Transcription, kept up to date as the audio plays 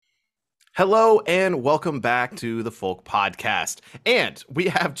Hello and welcome back to the Folk Podcast. And we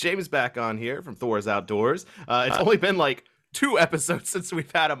have James back on here from Thor's Outdoors. It's only been like 2 episodes since we've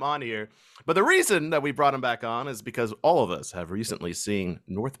had him on here. But the reason that we brought him back on is because all of us have recently seen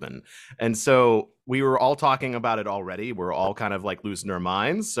Northman. And so we were all talking about it already. We're all kind of like losing our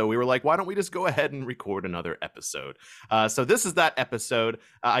minds. So we were like, why don't we just go ahead and record another episode? So this is that episode.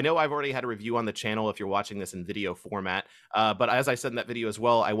 I know I've already had a review on the channel if you're watching this in video format. But as I said in that video as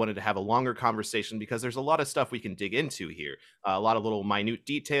well, I wanted to have a longer conversation because there's a lot of stuff we can dig into here. A lot of little minute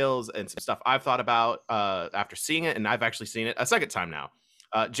details and some stuff I've thought about after seeing it. And I've actually seen it a second time now.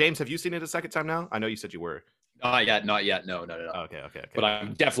 James, have you seen it a second time now? I know you said you were. Not yet, not yet. No, no, no, no. Okay. But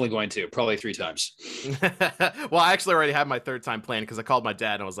I'm definitely going to, probably 3 times. Well, I actually already had my third time planned because I called my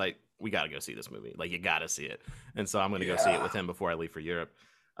dad and I was like, we got to go see this movie. Like, you got to see it. And so I'm going to go see it with him before I leave for Europe.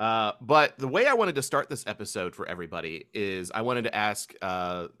 But the way I wanted to start this episode for everybody is I wanted to ask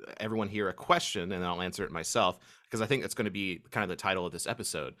everyone here a question, and I'll answer it myself because I think that's going to be kind of the title of this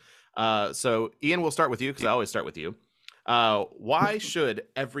episode. So, Ian, we'll start with you because I always start with you. Why should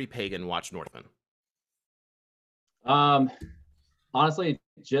every pagan watch Northman? Honestly,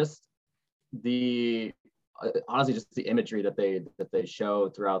 just the imagery that they show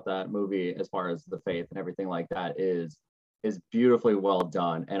throughout that movie, as far as the faith and everything like that, is beautifully well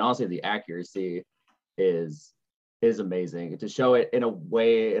done. And honestly, the accuracy is amazing to show it in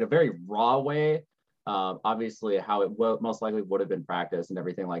a very raw way. Obviously, how it most likely would have been practiced and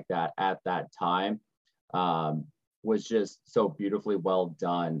everything like that at that time. Was just so beautifully well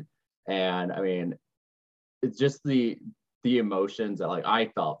done. And I mean, it's just the emotions that like I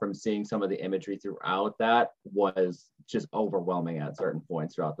felt from seeing some of the imagery throughout that was just overwhelming at certain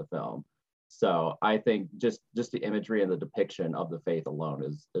points throughout the film. So I think just the imagery and the depiction of the faith alone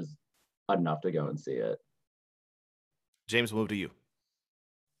is enough to go and see it. James, we'll move to you.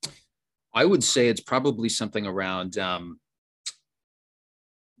 I would say it's probably something around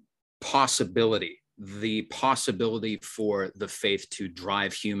possibility. The possibility for the faith to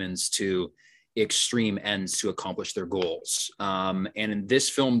drive humans to extreme ends to accomplish their goals. And in this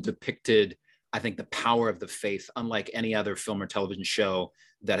film depicted, I think, the power of the faith, unlike any other film or television show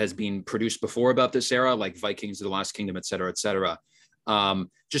that has been produced before about this era, like Vikings, The Last Kingdom, et cetera, et cetera.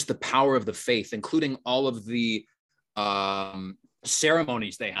 Just the power of the faith, including all of the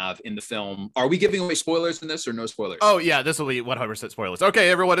ceremonies they have in the film. Are we giving away spoilers in this or no spoilers? Oh yeah, this will be 100% spoilers. Okay,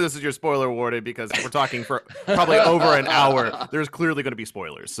 everyone, this is your spoiler warning because we're talking for probably over an hour. There's clearly going to be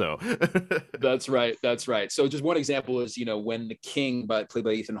spoilers. So That's right. So just one example is, when the king, played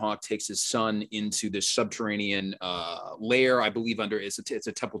by Ethan Hawke, takes his son into this subterranean lair, I believe it's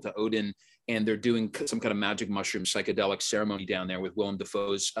a temple to Odin, and they're doing some kind of magic mushroom psychedelic ceremony down there with Willem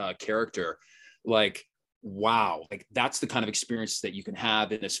Dafoe's character. Like, wow, like that's the kind of experience that you can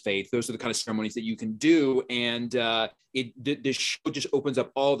have in this faith. Those are the kind of ceremonies that you can do. And this show just opens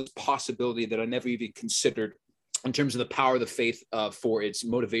up all this possibility that I never even considered in terms of the power of the faith for its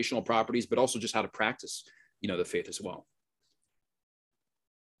motivational properties, but also just how to practice, the faith as well.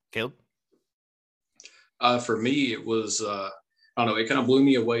 Caleb? For me, it was, I don't know, it kind of blew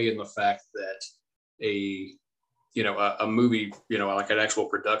me away in the fact that a movie, like an actual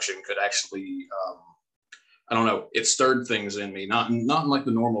production could actually, I don't know, it stirred things in me, not in like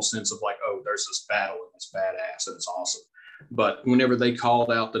the normal sense of like, oh, there's this battle and it's badass and it's awesome. But whenever they called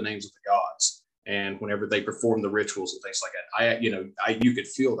out the names of the gods and whenever they performed the rituals and things like that, you could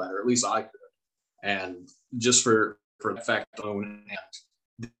feel that, or at least I could. And just for the fact alone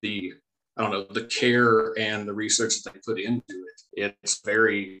and the care and the research that they put into it, it's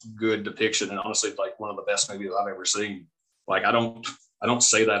very good depiction and honestly like one of the best movies I've ever seen. Like I don't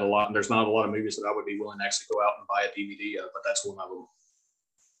say that a lot, and there's not a lot of movies that I would be willing to actually go out and buy a DVD of, but that's one of them.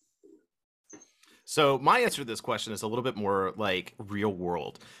 So my answer to this question is a little bit more like real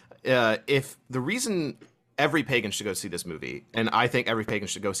world. If the reason every pagan should go see this movie, and I think every pagan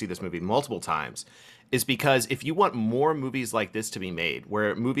should go see this movie multiple times, is because if you want more movies like this to be made,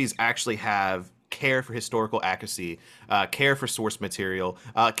 where movies actually have care for historical accuracy, care for source material,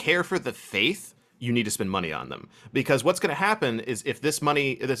 care for the faith, you need to spend money on them. Because what's going to happen is if this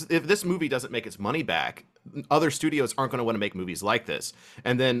movie doesn't make its money back, other studios aren't going to want to make movies like this.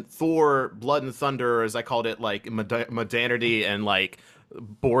 And then Thor, Blood and Thunder, as I called it, like modernity and like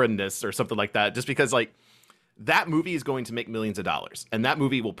boringness or something like that, just because like that movie is going to make millions of dollars, and that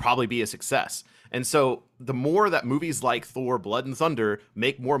movie will probably be a success. And so the more that movies like Thor, Blood and Thunder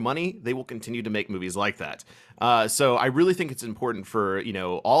make more money, they will continue to make movies like that. So I really think it's important for, you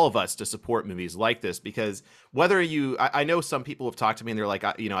know, all of us to support movies like this, because whether I know some people have talked to me and they're like,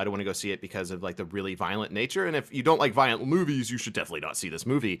 you know, I don't want to go see it because of like the really violent nature. And if you don't like violent movies, you should definitely not see this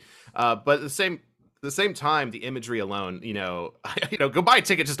movie. But at the same time, the imagery alone, you know, go buy a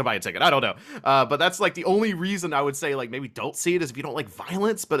ticket just to buy a ticket. I don't know. But that's like the only reason I would say like maybe don't see it is if you don't like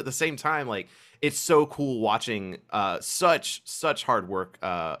violence. But at the same time, like it's so cool watching such hard work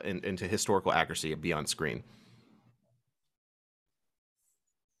into historical accuracy and be on screen.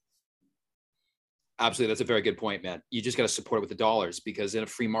 Absolutely. That's a very good point, man. You just got to support it with the dollars, because in a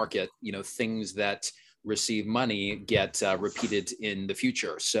free market, you know, things that receive money get repeated in the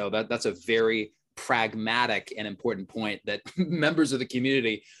future. So that's a very pragmatic and important point, that members of the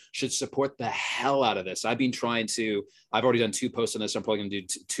community should support the hell out of this. I've already done 2 posts on this. I'm probably going to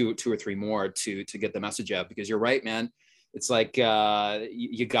do two or three more to get the message out, because you're right, man. It's like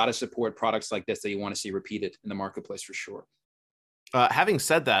you got to support products like this that you want to see repeated in the marketplace for sure. Having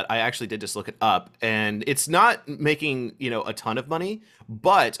said that, I actually did just look it up, and it's not making, you know, a ton of money,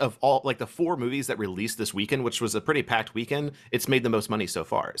 but of all like the 4 movies that released this weekend, which was a pretty packed weekend, it's made the most money so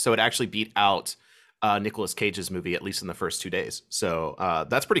far. So it actually beat out Nicolas Cage's movie, at least in the first 2 days. So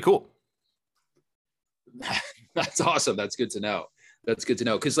that's pretty cool. That's awesome. That's good to know. That's good to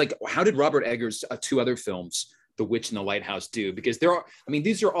know. Because like, how did Robert Eggers' 2 other films, The Witch and the Lighthouse, do? Because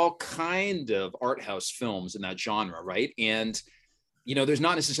these are all kind of art house films in that genre, right? And you know, there's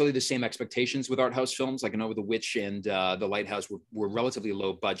not necessarily the same expectations with art house films. Like I know with The Witch and The Lighthouse were relatively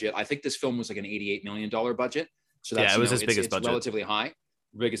low budget. I think this film was like an $88 million budget. So that's, yeah, it was his biggest budget. Relatively high,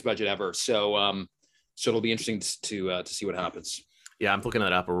 biggest budget ever. So it'll be interesting to see what happens. Yeah, I'm looking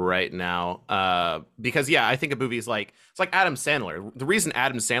that up right now. Because yeah, I think of movies like, it's like Adam Sandler. The reason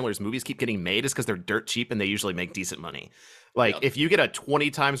Adam Sandler's movies keep getting made is because they're dirt cheap and they usually make decent money. Like if you get a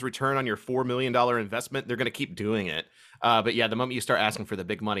 20 times return on your $4 million investment, they're going to keep doing it. But yeah, the moment you start asking for the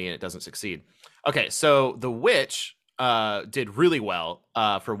big money and it doesn't succeed. Okay, so The Witch did really well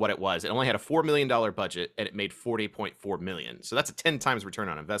for what it was. It only had a $4 million budget and it made $40.4 million. So that's a 10 times return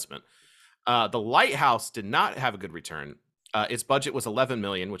on investment. The Lighthouse did not have a good return. Its budget was 11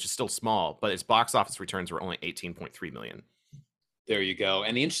 million, which is still small, but its box office returns were only 18.3 million. There you go.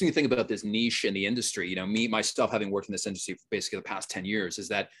 And the interesting thing about this niche in the industry, you know, myself, having worked in this industry for basically the past 10 years, is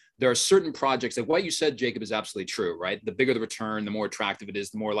that there are certain projects that what you said, Jacob, is absolutely true, right? The bigger the return, the more attractive it is,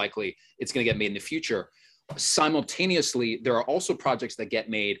 the more likely it's going to get made in the future. Simultaneously, there are also projects that get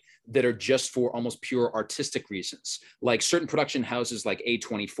made that are just for almost pure artistic reasons. Like certain production houses like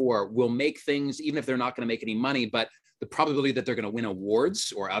A24 will make things, even if they're not going to make any money, but the probability that they're going to win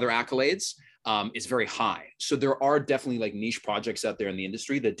awards or other accolades is very high. So there are definitely like niche projects out there in the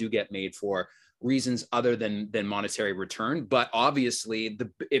industry that do get made for reasons other than monetary return. But obviously,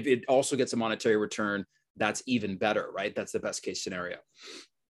 if it also gets a monetary return, that's even better, right? That's the best case scenario.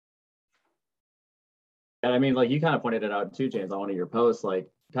 And I mean, like you kind of pointed it out too, James, on one of your posts, like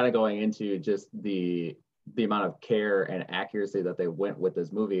kind of going into just the amount of care and accuracy that they went with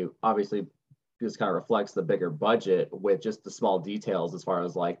this movie. Obviously, this kind of reflects the bigger budget with just the small details as far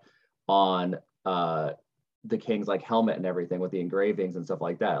as like on the king's like helmet and everything with the engravings and stuff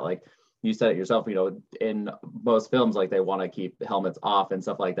like that. Like you said it yourself, you know, in most films, like they want to keep helmets off and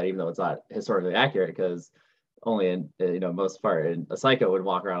stuff like that, even though it's not historically accurate, because only in, you know, most part in a psycho would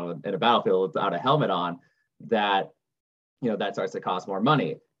walk around in a battlefield without a helmet on. That, you know, that starts to cost more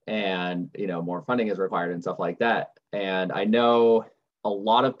money and, you know, more funding is required and stuff like that. And I know a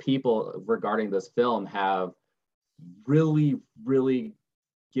lot of people regarding this film have really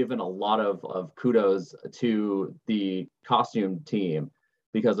given a lot of kudos to the costume team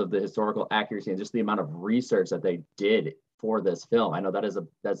because of the historical accuracy and just the amount of research that they did for this film. I know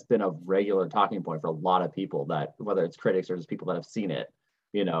that's been a regular talking point for a lot of people, that whether it's critics or just people that have seen it,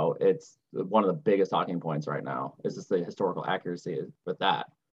 you know, it's one of the biggest talking points right now is just the historical accuracy with that.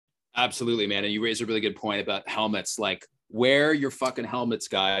 Absolutely, man. And you raised a really good point about helmets. Like, wear your fucking helmets,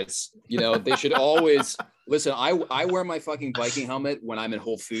 guys. You know, they should always listen. I wear my fucking Viking helmet when I'm in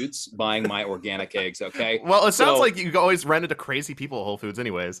Whole Foods buying my organic eggs. Okay. Well, it sounds like you always run into crazy people at Whole Foods,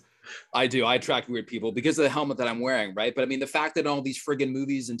 anyways. I do. I attract weird people because of the helmet that I'm wearing, right? But I mean, the fact that all these friggin'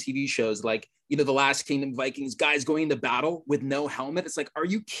 movies and TV shows, like, you know, The Last Kingdom, Vikings, guys going into battle with no helmet. It's like, are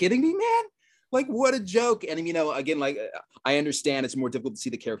you kidding me, man? Like, what a joke. And, you know, again, like, I understand it's more difficult to see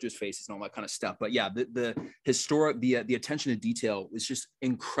the characters' faces and all that kind of stuff. But yeah, the attention to detail is just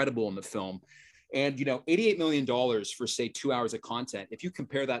incredible in the film. And, you know, $88 million for, say, 2 hours of content. If you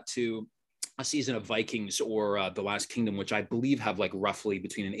compare that to a season of Vikings or The Last Kingdom, which I believe have like roughly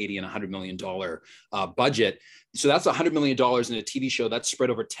between an 80 and $100 million budget. So that's $100 million in a TV show that's spread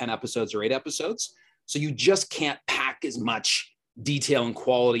over 10 episodes or 8 episodes. So you just can't pack as much detail and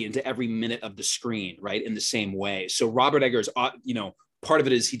quality into every minute of the screen, right? In the same way. So Robert Eggers, part of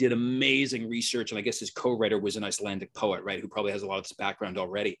it is he did amazing research. And I guess his co-writer was an Icelandic poet, right? Who probably has a lot of this background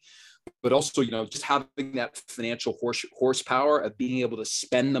already. But also, just having that financial horsepower of being able to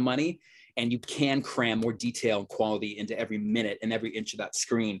spend the money, and you can cram more detail and quality into every minute and every inch of that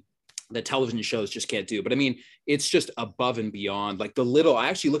screen that television shows just can't do. But I mean, it's just above and beyond. Like I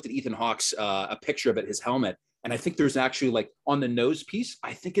actually looked at Ethan Hawke's, a picture of it, his helmet. And I think there's actually like on the nose piece,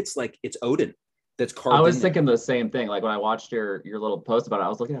 I think it's Odin that's carved. I was thinking the same thing. Like when I watched your little post about it, I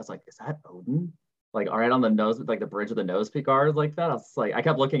was looking, I was like, is that Odin? Like right on the nose, like the bridge of the nose guard like that. I was like, I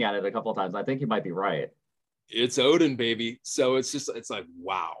kept looking at it a couple of times. I think you might be right. It's Odin, baby. So it's like,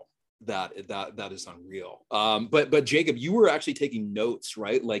 wow, that is unreal. But Jacob, you were actually taking notes,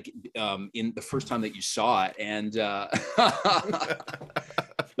 right? Like in the first time that you saw it, and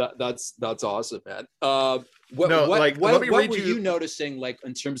that's awesome, man. What were you noticing, like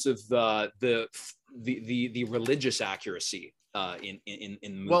in terms of the religious accuracy in the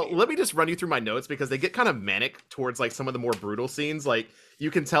movie? Well, let me just run you through my notes because they get kind of manic towards like some of the more brutal scenes. Like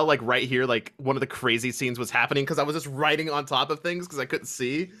you can tell, like right here, like one of the crazy scenes was happening because I was just writing on top of things because I couldn't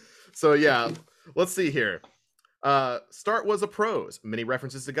see. So yeah, let's see here. Start was a prose, many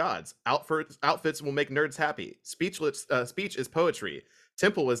references to gods. Outfits will make nerds happy. Speech is poetry.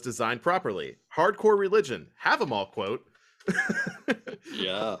 Temple is designed properly. Hardcore religion. Have them all, quote.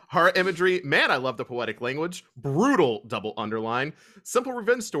 Yeah. Horror imagery. Man, I love the poetic language. Brutal, double underline. Simple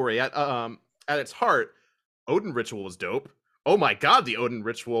revenge story. At its heart, Odin ritual was dope. Oh my god, the Odin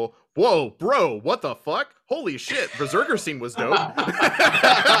ritual. Whoa, bro, what the fuck? Holy shit, Berserker scene was dope.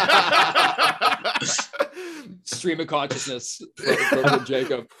 Stream of consciousness from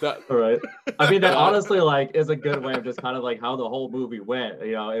Jacob. All right. I mean, that honestly like is a good way of just kind of like how the whole movie went.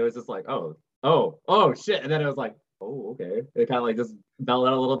 It was just like, oh shit. And then it was like, oh, okay. It kind of like just fell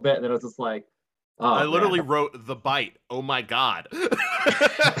out a little bit. And then it was just like, oh, I literally wrote the bite. Oh my god.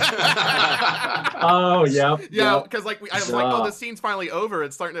 Oh yeah. Yeah, because like I was like, oh, the scene's finally over.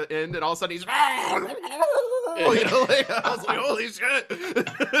 It's starting to end, and all of a sudden he's I was like, holy shit.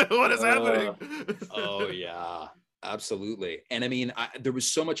 What is happening? Oh yeah. Absolutely. And I mean, there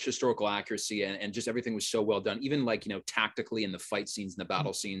was so much historical accuracy and just everything was so well done. Even like, tactically in the fight scenes and the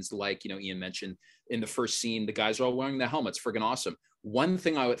battle scenes, like, Ian mentioned in the first scene, the guys are all wearing the helmets. Friggin' awesome. One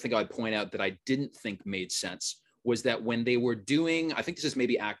thing I would think I'd point out that I didn't think made sense was that when they were doing, I think this is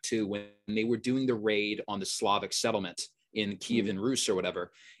maybe Act 2, when they were doing the raid on the Slavic settlement in Kiev and Rus or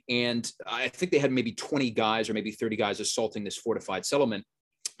whatever. And I think they had maybe 20 guys or maybe 30 guys assaulting this fortified settlement.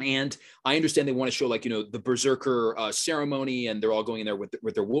 And I understand they want to show like, the Berserker ceremony and they're all going in there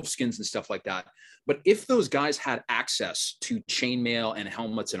with their wolf skins and stuff like that. But if those guys had access to chainmail and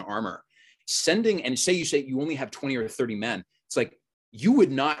helmets and armor, sending, and say you only have 20 or 30 men, it's like, you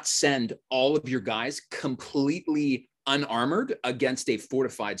would not send all of your guys completely unarmored against a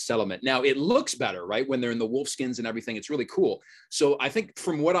fortified settlement. Now it looks better, right? When they're in the wolf skins and everything, it's really cool. So I think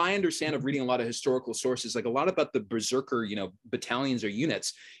from what I understand of reading a lot of historical sources, like a lot about the Berserker, battalions or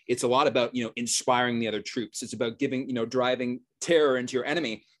units, it's a lot about, inspiring the other troops. It's about giving, driving terror into your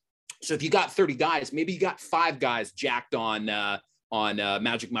enemy. So if you got 30 guys, maybe you got 5 guys jacked on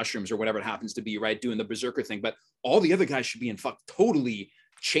magic mushrooms or whatever it happens to be, right? Doing the Berserker thing, but all the other guys should be in totally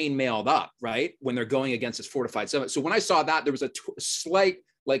chainmailed up, right? When they're going against this fortified settlement. So when I saw that, there was a slight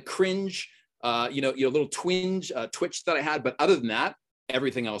like cringe, little twitch that I had. But other than that,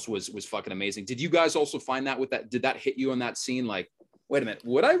 everything else was fucking amazing. Did you guys also find that with that? Did that hit you on that scene? Like, wait a minute,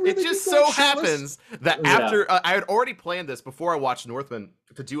 would I really? It just so happens that after I had already planned this before I watched Northman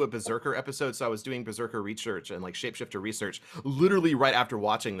to do a Berserker episode, so I was doing Berserker research and like shapeshifter research literally right after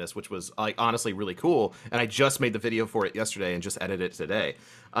watching this, which was like honestly really cool. And I just made the video for it yesterday and just edited it today.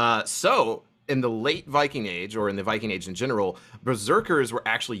 So in the late Viking Age, or in the Viking Age in general, Berserkers were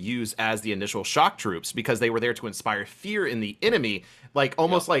actually used as the initial shock troops because they were there to inspire fear in the enemy, like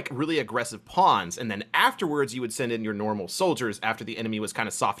almost like really aggressive pawns. And then afterwards, you would send in your normal soldiers after the enemy was kind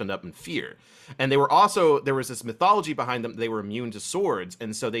of softened up in fear. And they were also, there was this mythology behind them. They were immune to swords.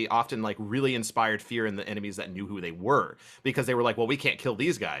 And so they often like really inspired fear in the enemies that knew who they were, because they were like, well, we can't kill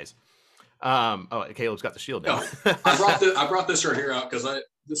these guys. Caleb's got the shield now. I brought this right here out because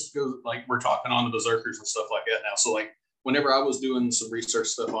this goes like we're talking on the Berserkers and stuff like that now. So like whenever I was doing some research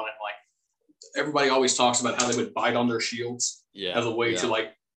stuff on it, like everybody always talks about how they would bite on their shields as a way to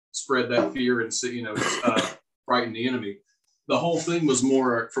like spread that fear and frighten the enemy. The whole thing was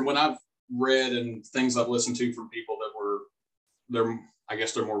more from what I've read and things I've listened to from people that were, I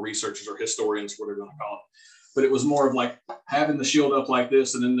guess they're more researchers or historians, what they're going to call it. But it was more of like having the shield up like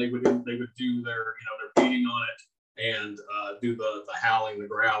this, and then they would do their, their beating on it and do the howling, the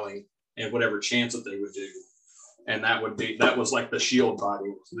growling, and whatever chants that they would do. And that was like the shield body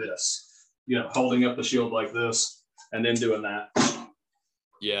was this, holding up the shield like this and then doing that.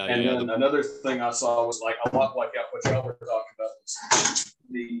 Yeah. And then another thing I saw was like a lot like what y'all were talking about was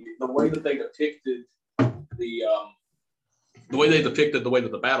the way that they depicted the way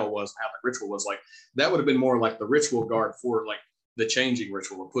that the battle was, how the ritual was, like that would have been more like the ritual guard for like the changing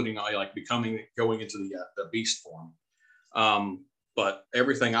ritual of putting like going into the beast form. But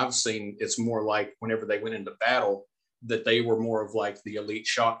everything I've seen, it's more like whenever they went into battle, that they were more of like the elite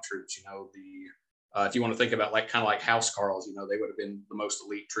shock troops. If you want to think about like kind of like house carls, they would have been the most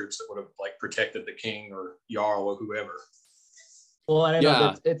elite troops that would have like protected the king or jarl or whoever. Well, I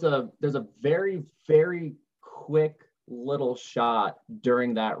know there's a very, very quick little shot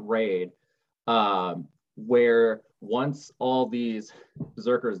during that raid where once all these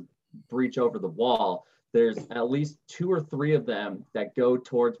berserkers breach over the wall, there's at least 2 or 3 of them that go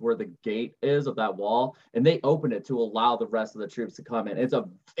towards where the gate is of that wall, and they open it to allow the rest of the troops to come in. It's a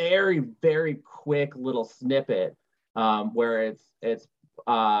very, very quick little snippet where it's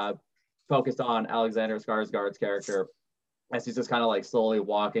focused on Alexander Skarsgård's character as he's just kind of like slowly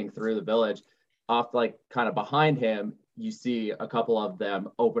walking through the village. Off like kind of behind him, you see a couple of them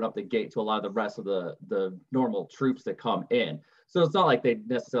open up the gate to allow the rest of the normal troops to come in. So it's not like they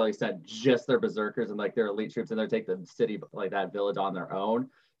necessarily sent just their berserkers and like their elite troops in there, take the city, like that village on their own.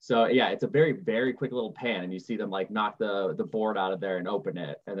 So yeah, it's a very, very quick little pan, and you see them like knock the board out of there and open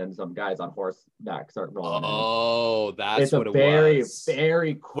it, and then some guys on horseback start rolling. Oh, that's it's what a it very, was.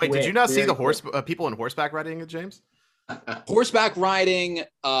 very quick. Wait, did you not see the people in horseback riding it, James? Horseback riding,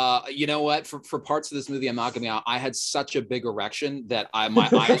 you know what? For parts of this movie, I'm not gonna be out. I had such a big erection that my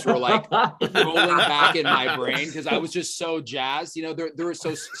eyes were like rolling back in my brain because I was just so jazzed. There were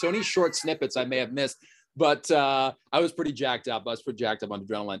so many short snippets I may have missed, but I was pretty jacked up. I was pretty jacked up on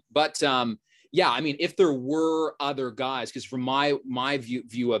adrenaline. But yeah, I mean, if there were other guys, because from my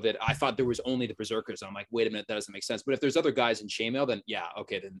view of it, I thought there was only the berserkers. I'm like, wait a minute, that doesn't make sense. But if there's other guys in chainmail, then yeah,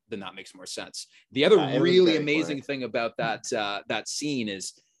 okay, then that makes more sense. The other really amazing thing about that scene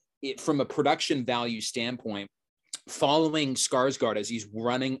is, from a production value standpoint, following Skarsgård as he's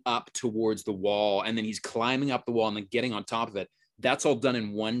running up towards the wall, and then he's climbing up the wall and then getting on top of it. That's all done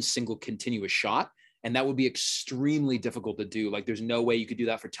in one single continuous shot. And that would be extremely difficult to do. Like, there's no way you could do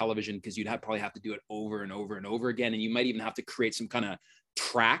that for television, because you'd probably have to do it over and over and over again. And you might even have to create some kind of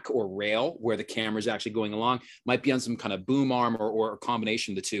track or rail where the camera's actually going along. Might be on some kind of boom arm or a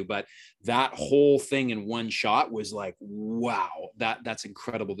combination of the two. But that whole thing in one shot was like, wow, that's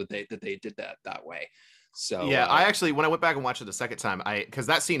incredible that they did that way. So yeah, I actually, when I went back and watched it the second time, because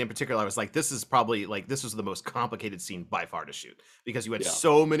that scene in particular, I was like, this was the most complicated scene by far to shoot, because you had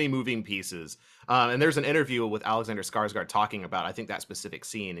so many moving pieces. And there's an interview with Alexander Skarsgård talking about, I think, that specific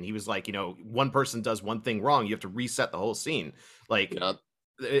scene. And he was like, one person does one thing wrong, you have to reset the whole scene. Like,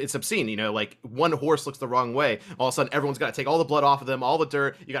 it's obscene, like one horse looks the wrong way, all of a sudden everyone's got to take all the blood off of them, all the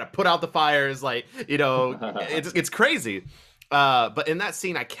dirt, you got to put out the fires, like, it's crazy. But in that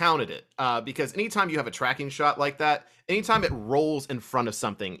scene, I counted it because anytime you have a tracking shot like that, anytime it rolls in front of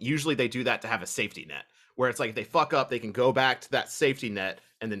something, usually they do that to have a safety net, where it's like if they fuck up, they can go back to that safety net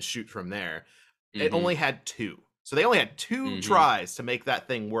and then shoot from there. Mm-hmm. It only had 2. So they only had 2 tries to make that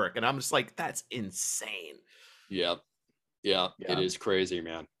thing work. And I'm just like, that's insane. Yeah, it is crazy,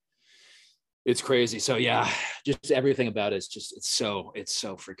 man. It's crazy. So yeah, just everything about it is just, it's so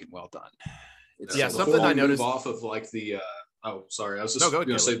freaking well done. Something I noticed off of like the, oh, sorry. I was just going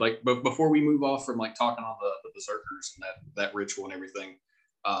to say, like, but before we move off from like talking on the berserkers and that ritual and everything,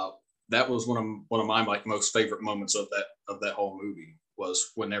 that was one of my like most favorite moments of that whole movie,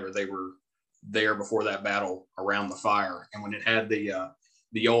 was whenever they were there before that battle around the fire, and when it had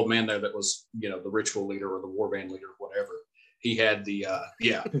the old man there that was the ritual leader or the warband leader or whatever. He had the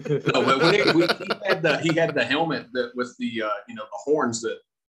but he had the helmet that with the the horns that.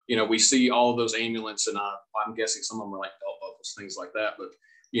 We see all of those amulets, and I'm guessing some of them are like belt buckles, things like that. But,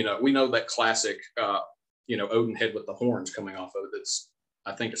 we know that classic, Odin head with the horns coming off of it.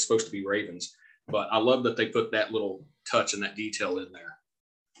 I think it's supposed to be ravens. But I love that they put that little touch and that detail in there.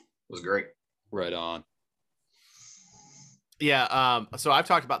 It was great. Right on. Yeah, so I've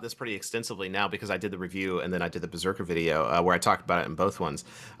talked about this pretty extensively now because I did the review and then I did the Berserker video where I talked about it in both ones.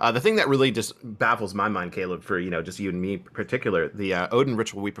 The thing that really just baffles my mind, Caleb, for just you and me in particular, the Odin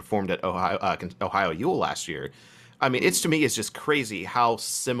ritual we performed at Ohio Yule last year. I mean, to me, it's just crazy how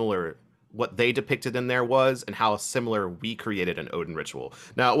similar what they depicted in there was and how similar we created an Odin ritual.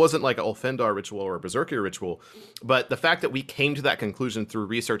 Now, it wasn't like an Ulfendar ritual or a Berserker ritual, but the fact that we came to that conclusion through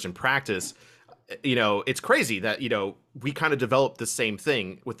research and practice, you know, it's crazy that, you know, we kind of developed the same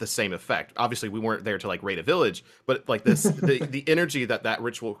thing with the same effect. Obviously, we weren't there to like raid a village, but like this, the energy that that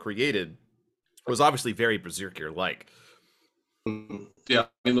ritual created was obviously very Berserker-like. Yeah,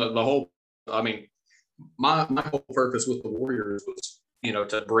 I mean, the whole, I mean, my whole purpose with the Warriors was, you know,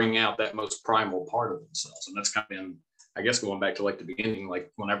 to bring out that most primal part of themselves. And that's kind of been, I guess, going back to like the beginning,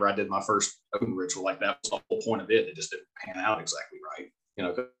 like whenever I did my first Odin ritual, like that was the whole point of it. It just didn't pan out exactly right. You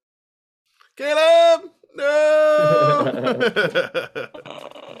know, Caleb, no.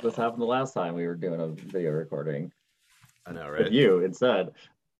 This happened the last time we were doing a video recording. I know, right? With you instead.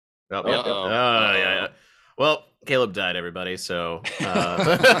 Oh, yeah. Oh, yeah. Well, Caleb died, everybody. So his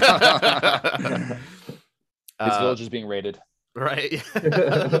village is being raided. Right.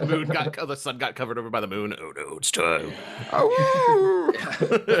 The sun got covered over by the moon. Oh no, it's time. Oh.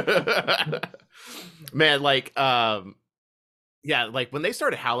 Man, like yeah, like when they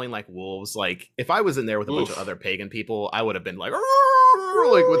started howling like wolves, like if I was in there with a bunch of other pagan people, I would have been like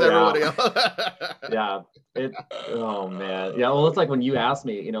with everybody else. Yeah. Oh man. Yeah, well, it's like when you asked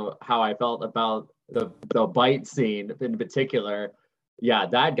me, you know, how I felt about the bite scene in particular. Yeah,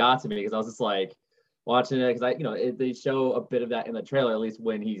 that got to me because I was just like watching it because they show a bit of that in the trailer, at least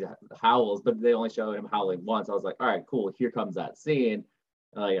when he howls, but they only show him howling once. I was like, all right, cool, here comes that scene.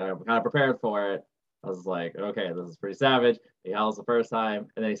 I'm kind of prepared for it. I was like, okay, this is pretty savage. He howls the first time,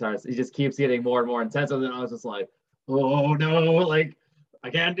 and then he just keeps getting more and more intense. And then I was just like, oh no, like I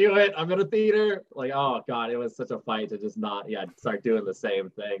can't do it. I'm in a theater. Like, oh god, it was such a fight to just not, start doing the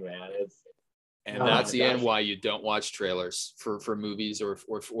same thing, man. That's the end why you don't watch trailers for movies or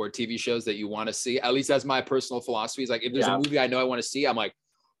TV shows that you want to see. At least that's my personal philosophy. Is like, if there's a movie I know I want to see, I'm like,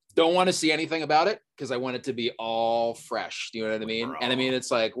 don't want to see anything about it because I want it to be all fresh. Do you know what I mean? Bro. And I mean,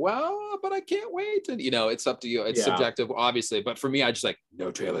 it's like, well, but I can't wait. And, it's up to you. It's subjective, obviously. But for me, I just like,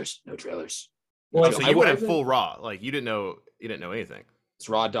 no trailers. Well, so you went in full raw. Like you didn't know anything. It's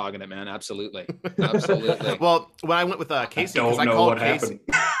raw dogging it, man. Absolutely. Well, when I went with Casey, because I called Casey.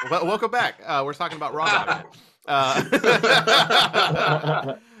 Well, welcome back. We're talking about raw dogging.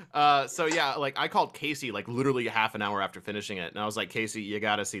 So yeah, like I called Casey like literally half an hour after finishing it, and I was like, Casey, you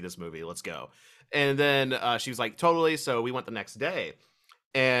got to see this movie. Let's go. And then she was like, totally. So we went the next day,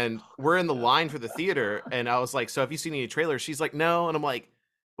 and we're in the line for the theater, and I was like, so have you seen any trailers? She's like, no, and I'm like,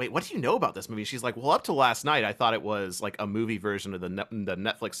 wait, what do you know about this movie? She's like, well, up to last night, I thought it was like a movie version of the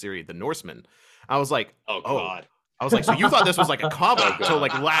Netflix series, The Norseman. I was like, oh God. I was like, so you thought this was like a comedy until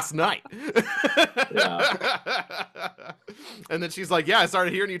like last night. And then she's like, yeah, I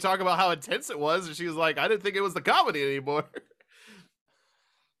started hearing you talk about how intense it was. And she was like, I didn't think it was the comedy anymore.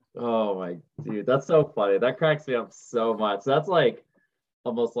 Oh my dude, that's so funny. That cracks me up so much. That's like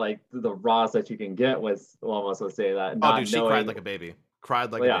almost like the rawest that you can get was almost would say that. Oh, dude, she cried like a baby.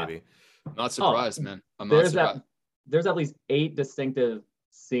 Cried like a baby. Not surprised, man. I'm not surprised. There's at least 8 distinctive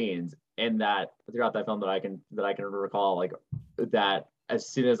scenes in that throughout that film that I can recall, like that as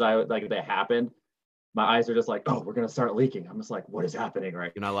soon as they happened, my eyes are just like, oh, we're gonna start leaking. I'm just like, what is happening right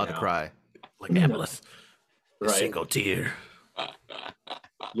now? You're not allowed to cry. Like Amalith. Right. A single tear.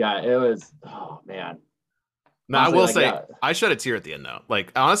 Yeah, it was, oh man. Now, honestly, I will say, I shed a tear at the end, though.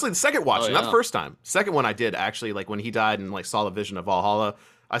 Like, honestly, the second watch, not the first time. Second one I did, actually, like, when he died and, like, saw the vision of Valhalla,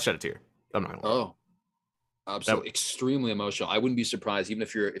 I shed a tear. I'm not gonna lie. Oh, absolutely. Extremely emotional. I wouldn't be surprised, even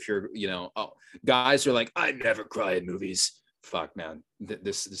if you're guys are like, I never cry in movies. Fuck, man.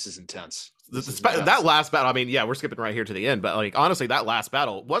 This is intense. That last battle, I mean, yeah, we're skipping right here to the end, but, like, honestly, that last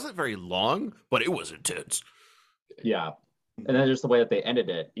battle wasn't very long, but it was intense. Yeah. And then just the way that they ended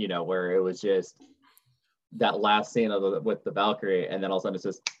it, where it was just that last scene with the Valkyrie, and then all of a sudden it's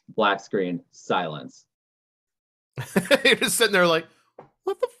just black screen, silence. You're just sitting there like,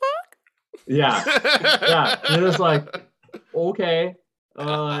 what the fuck? Yeah. Yeah. You're just like, okay.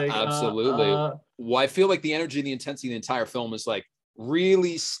 Absolutely. Well, I feel like the energy and the intensity of the entire film is like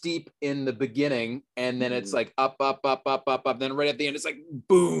really steep in the beginning, and then it's like up. Then right at the end, it's like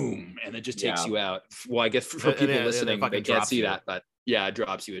boom, and it just takes you out. Well, I guess for people listening, they can't see that, but yeah, it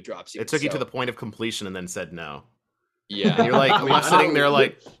drops you. It took you to the point of completion and then said no. Yeah. And you're like, I'm sitting there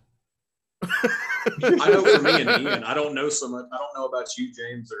like. I know for me and Ian, I don't know so much. I don't know about you,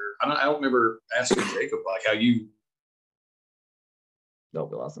 James, or I don't remember asking Jacob like how you. No,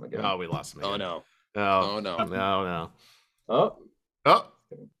 we lost him again. Oh, we lost him again. Oh no. Oh no. No. Oh.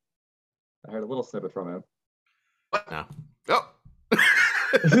 I heard a little snippet from him. No. Oh.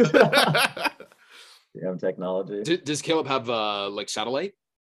 Damn technology. Does Caleb have like satellite?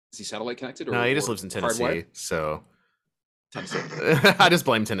 he satellite connected? Or, No, he just or lives in Tennessee. hardwired? So Tennessee. I just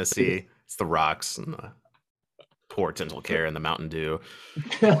blame Tennessee. It's the rocks and the poor dental care and the Mountain Dew.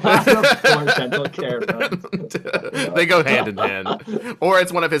 Poor dental care. They go hand in hand. Or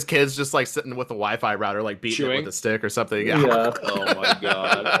it's one of his kids just like sitting with a Wi-Fi router, like beating it with a stick or something. Yeah. Oh my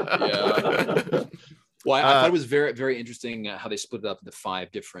god. Yeah. Well, I thought it was very, very interesting how they split it up into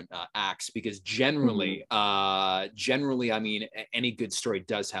 5 different acts, because generally, I mean, any good story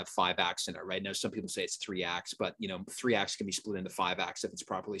does have 5 acts in it, right? Now, some people say it's 3 acts, but 3 acts can be split into 5 acts if it's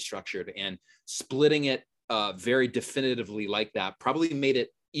properly structured. And splitting it very definitively like that probably made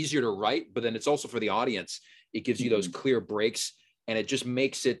it easier to write, but then it's also for the audience. It gives you those clear breaks. And it just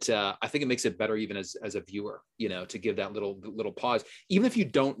makes it, I think it makes it better even as a viewer, to give that little pause. Even if you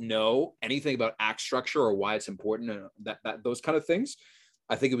don't know anything about act structure or why it's important, that those kind of things,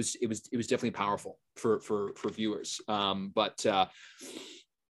 I think it was definitely powerful for viewers.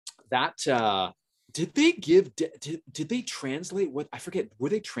 Did they translate what, I forget, were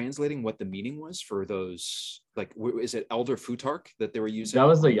they translating what the meaning was for those, like, is it Elder Futhark that they were using? That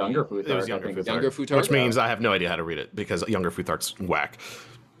was the younger Futhark. It was younger Futhark, which means I have no idea how to read it because younger Futhark's whack.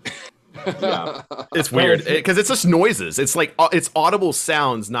 Yeah. It's weird because it's just noises. It's like it's audible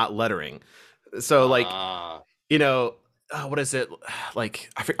sounds, not lettering. So like, what is it? Like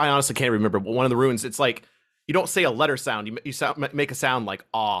I honestly can't remember. But one of the runes, it's like you don't say a letter sound. You make a sound like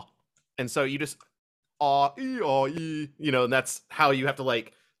ah, and so you just ah e, and that's how you have to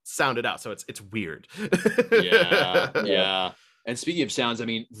like sound it out. So it's weird. Yeah. And speaking of sounds, I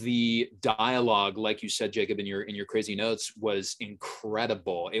mean, the dialogue, like you said, Jacob, in your crazy notes, was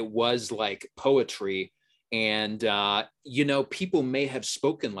incredible. It was like poetry. And, people may have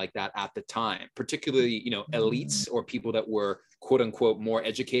spoken like that at the time, particularly, elites or people that were, quote unquote, more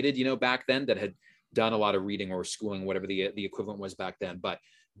educated, back then, that had done a lot of reading or schooling, whatever the equivalent was back then. But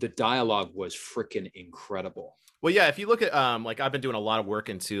the dialogue was freaking incredible. Well, yeah, if you look at, like, I've been doing a lot of work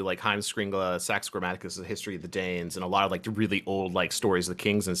into, like, Heimskringla, Sax Grammaticus, the history of the Danes, and a lot of, like, the really old, like, stories of the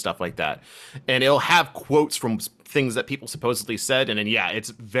kings and stuff like that. And it'll have quotes from things that people supposedly said, and then, yeah, it's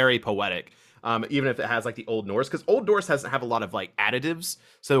very poetic, even if it has, like, the Old Norse, because Old Norse doesn't have a lot of, like, additives.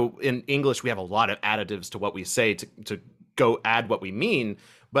 So in English, we have a lot of additives to what we say to go add what we mean.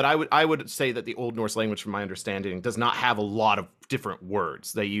 But I would say that the Old Norse language, from my understanding, does not have a lot of different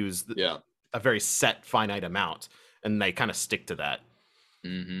words. They use a very set finite amount, and they kind of stick to that.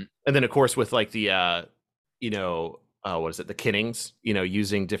 And then of course with like the what is it, the kinnings,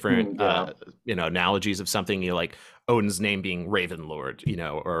 using different analogies of something, like Odin's name being Raven Lord,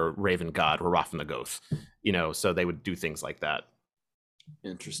 or Raven God, or Rafnagoth, so they would do things like that.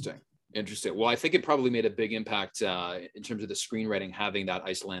 Interesting. Well, I think it probably made a big impact in terms of the screenwriting, having that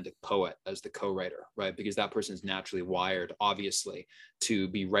Icelandic poet as the co-writer, right? Because that person's naturally wired, obviously, to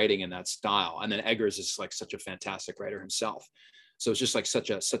be writing in that style. And then Eggers is like such a fantastic writer himself. So it's just like such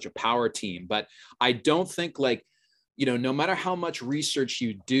a power team. But I don't think no matter how much research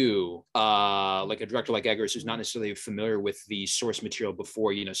you do, like a director like Eggers, who's not necessarily familiar with the source material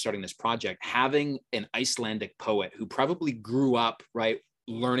before, starting this project, having an Icelandic poet who probably grew up, right,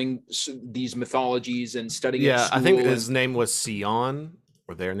 learning these mythologies and studying. Yeah, I think his name was Sion,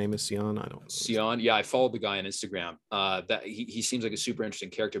 or their name is Sion. I don't know. Sion. Yeah, I followed the guy on Instagram. That he seems like a super interesting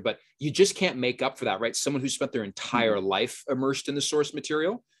character, but you just can't make up for that, right? Someone who spent their entire life immersed in the source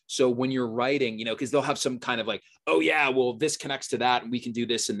material. So when you're writing, because they'll have some kind of like, oh yeah, well, this connects to that, and we can do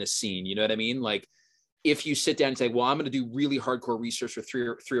this in this scene. You know what I mean? Like, if you sit down and say, well, I'm going to do really hardcore research for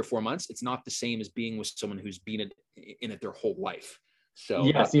three or 4 months, it's not the same as being with someone who's been in it their whole life. So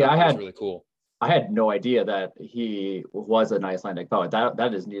yeah, that was really cool. I had no idea that he was an Icelandic poet.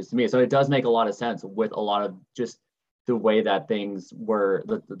 That is news to me. So it does make a lot of sense with a lot of just the way that things were,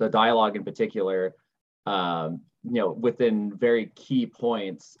 the dialogue in particular, within very key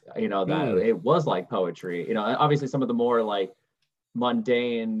points, that it was like poetry. Obviously some of the more like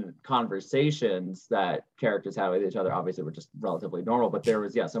mundane conversations that characters have with each other obviously were just relatively normal, but there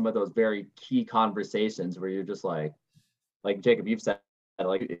was some of those very key conversations where you're just like Jacob, you've said,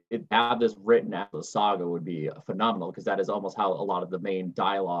 like, it have this written as a saga would be phenomenal, because that is almost how a lot of the main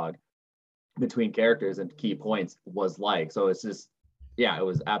dialogue between characters and key points was like. So it's just, it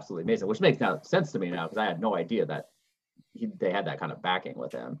was absolutely amazing, which makes now sense to me now, because I had no idea that they had that kind of backing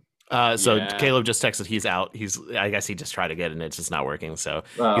with him. Caleb just texted he's out. I guess he just tried to get in, it's just not working. So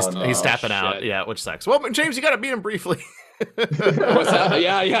he's tapping out. Yeah, which sucks. Well, James, you got to beat him briefly. What's that?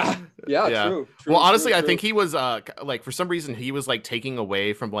 Yeah. True. Well, honestly, I think he was like, for some reason he was like taking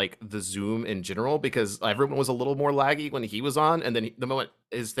away from like the Zoom in general, because everyone was a little more laggy when he was on, and then the moment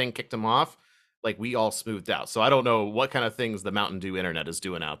his thing kicked him off, like we all smoothed out. So I don't know what kind of things the Mountain Dew internet is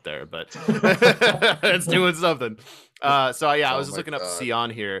doing out there, but it's doing something. So yeah, I was just looking up to see on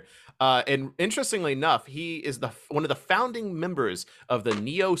here. And interestingly enough, he is one of the founding members of the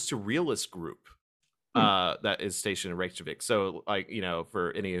neo-surrealist group that is stationed in Reykjavik. So, like, you know,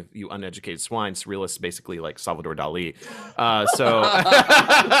 for any of you uneducated swine, surrealists basically like Salvador Dali.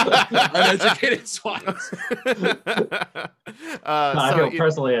 Uneducated swines. I feel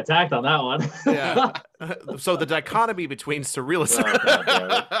personally attacked on that one. Yeah. So the dichotomy between surrealists,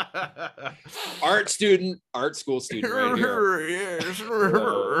 art school student, right here.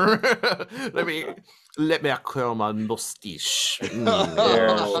 Let me curl my mustache. One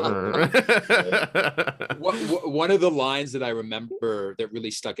of the lines that I remember that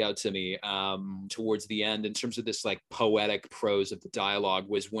really stuck out to me towards the end, in terms of this like poetic prose of the dialogue,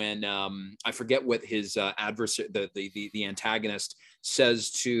 was when I forget what his adversary, the antagonist,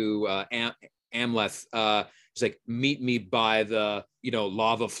 says to Amleth. He's like, meet me by the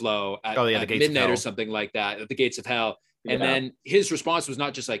lava flow at midnight or something like that, at the gates of hell. And then his response was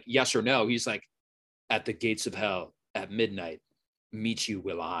not just like yes or no. He's like, at the gates of hell at midnight, meet you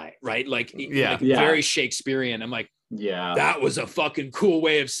will I, right? Like, very Shakespearean. I'm like, that was a fucking cool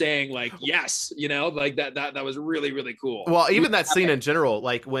way of saying like, yes, like that was really, really cool. Well, even that scene in general,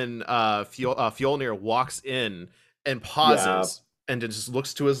 like when Fjolnir walks in and pauses and then just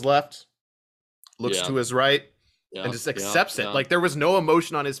looks to his left, looks to his right, and just accepts it. Like there was no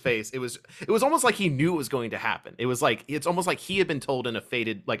emotion on his face. It was almost like he knew it was going to happen. It's almost like he had been told in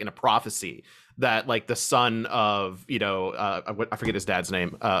a prophecy that like the son of I forget his dad's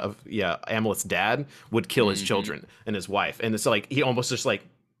name, Amleth's dad would kill his children and his wife, and it's like he almost just like,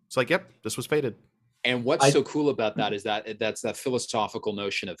 it's like, yep, this was fated. And what's so cool about that is that that's that philosophical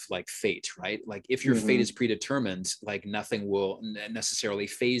notion of like fate, right? Like if your fate is predetermined, like nothing will necessarily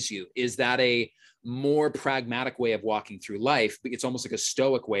phase you. Is that a more pragmatic way of walking through life? It's almost like a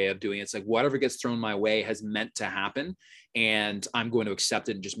stoic way of doing it. It's like whatever gets thrown my way has meant to happen, and I'm going to accept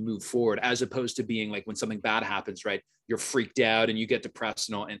it and just move forward, as opposed to being like when something bad happens, right? You're freaked out and you get depressed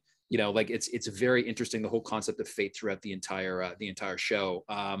and all, and like it's very interesting, the whole concept of fate throughout the entire show,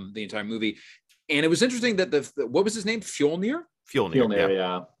 the entire movie. And it was interesting that what was his name? Fjolnir,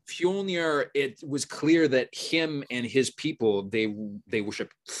 yeah. Fjolnir, it was clear that him and his people, they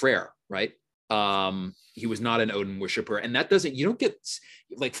worship Freyr, right? He was not an Odin worshiper, and you don't get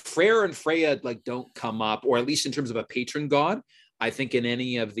like Freyr and Freya like don't come up, or at least in terms of a patron god. I think in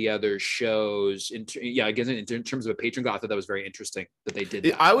any of the other shows, in terms of a patron god, I thought that was very interesting that they did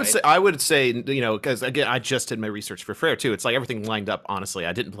that. I would say, because again, I just did my research for Freyr too. It's like everything lined up. Honestly,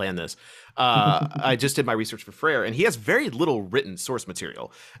 I didn't plan this. I just did my research for Freyr, and he has very little written source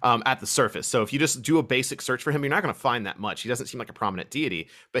material at the surface. So if you just do a basic search for him, you're not going to find that much. He doesn't seem like a prominent deity,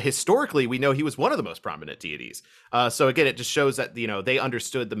 but historically, we know he was one of the most prominent deities. So again, it just shows that they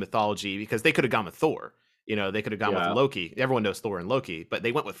understood the mythology, because they could have gone with Thor. They could have gone with Loki. Everyone knows Thor and Loki, but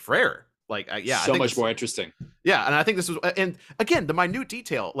they went with Freyr. Like, so much more interesting. Yeah, and I think this was, and again, the minute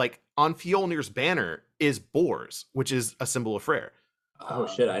detail, like on Fjolnir's banner is boars, which is a symbol of Freyr. Oh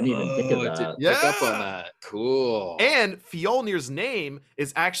shit, I didn't even think of that. Pick up on that. Cool. And Fjolnir's name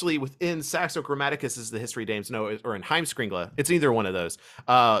is actually within Saxo Grammaticus, as the history dames know, or in Heimskringla. It's either one of those.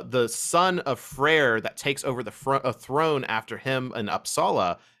 The son of Freyr that takes over the throne after him in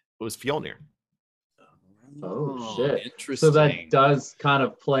Uppsala was Fjolnir. Oh shit! Interesting. So that does kind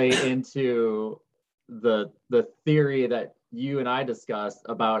of play into the theory that you and I discussed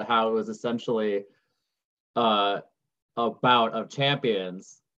about how it was essentially a bout of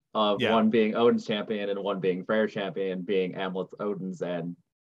champions, of one being Odin's champion and one being Freyr's champion, being Amleth Odin's and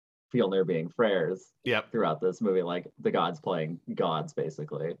Fjolnir being Freyr's. Yep. Throughout this movie, like the gods playing gods,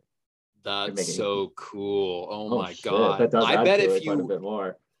 basically. That's so cool. Oh my shit. God! That does I bet if you quite a bit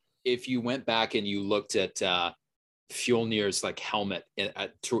more. If you went back and you looked at Fjolnir's like helmet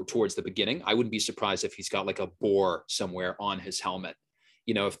towards the beginning, I wouldn't be surprised if he's got like a boar somewhere on his helmet.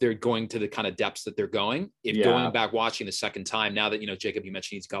 If they're going to the kind of depths that they're going, going back watching the second time, now that, Jacob, you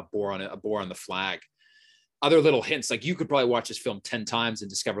mentioned he's got a boar on the flag. Other little hints, like you could probably watch this film 10 times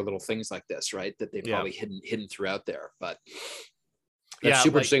and discover little things like this, right? That they've probably hidden throughout there. But that's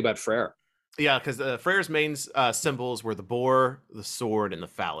super interesting about Freyr. Yeah, because Freyr's main symbols were the boar, the sword, and the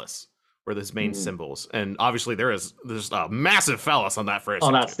phallus were his main symbols. And obviously there's a massive phallus on that Freyr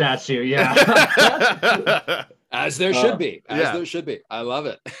on that statue, yeah. As there should be. There should be. I love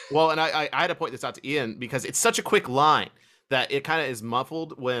it. Well, and I had to point this out to Ian because it's such a quick line that it kind of is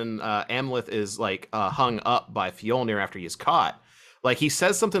muffled when Amleth is like hung up by Fjolnir after he is caught. Like he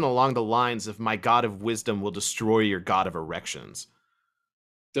says something along the lines of, "My god of wisdom will destroy your god of erections."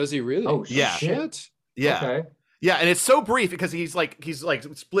 Does he really? Oh Yeah. shit. Yeah. Okay. Yeah, and it's so brief because he's like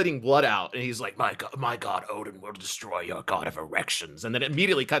splitting blood out, and he's like, my god, Odin will destroy your god of erections, and then it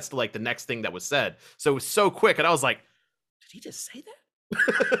immediately cuts to like the next thing that was said. So it was so quick, and I was like, did he just say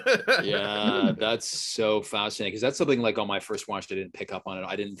that? Yeah, that's so fascinating because that's something like on my first watch I didn't pick up on it.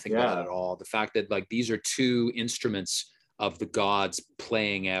 I didn't think about it at all. The fact that like these are two instruments of the gods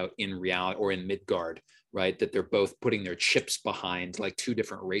playing out in reality or in Midgard, right? That they're both putting their chips behind like two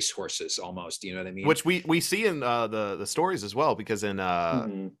different racehorses almost. You know what I mean? Which we see in the stories as well, because in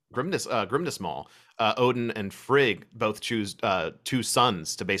Grimnismal, Odin and Frigg both choose two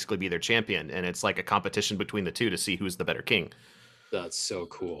sons to basically be their champion, and it's like a competition between the two to see who's the better king. That's so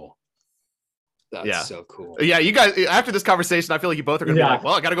cool. That's so cool. Yeah, you guys, after this conversation, I feel like you both are gonna be like,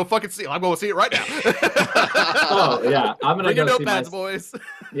 well, I gotta go fucking see it. I'm going to see it right now. Oh yeah, I'm gonna bring go your see notepads, boys.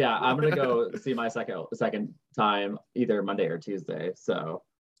 Yeah, I'm gonna go see my second time either Monday or Tuesday. So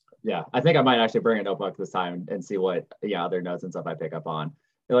yeah, I think I might actually bring a notebook this time and see what other notes and stuff I pick up on.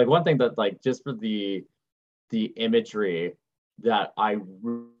 And, like one thing that like just for the imagery that I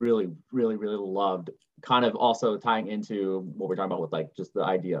really loved, kind of also tying into what we're talking about with like just the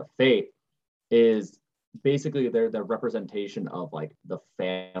idea of fate, is basically their representation of like the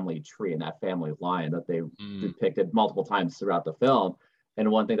family tree and that family line that they depicted multiple times throughout the film. And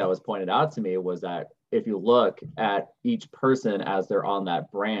one thing that was pointed out to me was that if you look at each person as they're on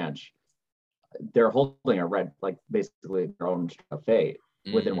that branch, they're holding a red, like basically their own fate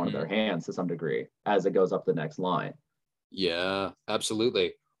within one of their hands to some degree as it goes up the next line. Yeah,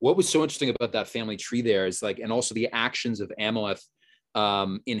 absolutely. What was so interesting about that family tree there is like, and also the actions of Amaleth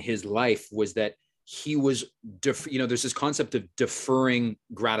in his life was that he was, there's this concept of deferring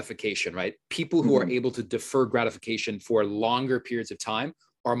gratification, right? People who are able to defer gratification for longer periods of time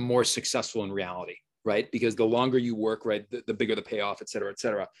are more successful in reality, right? Because the longer you work, right, the bigger the payoff, et cetera, et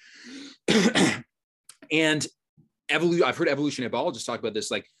cetera. And I've heard evolutionary biologists talk about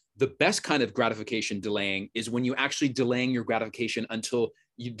this, like the best kind of gratification delaying is when you actually delaying your gratification until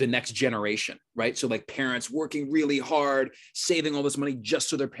the next generation, right? So like parents working really hard, saving all this money just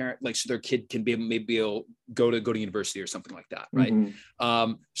so their so their kid can maybe able go to university or something like that, right?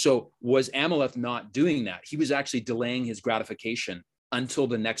 So was Amaleth not doing that? He was actually delaying his gratification until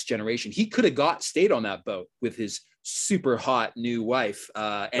the next generation. He could have stayed on that boat with his super hot new wife,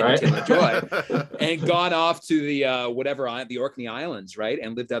 and Joy, and gone off to the Orkney Islands, right?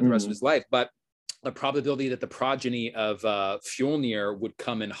 And lived out the rest of his life. But the probability that the progeny of Fjolnir would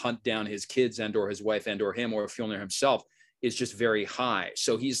come and hunt down his kids and or his wife and or him or Fjolnir himself is just very high.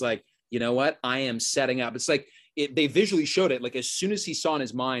 So he's like, you know what? I am setting up. It's like they visually showed it. Like as soon as he saw in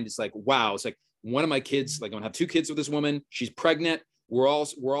his mind, it's like, wow, it's like one of my kids, like I'm gonna have two kids with this woman. She's pregnant. We're all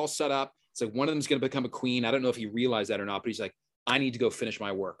set up. It's like one of them is going to become a queen. I don't know if he realized that or not, but he's like, I need to go finish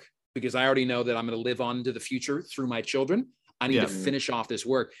my work because I already know that I'm going to live on into the future through my children. I need to finish off this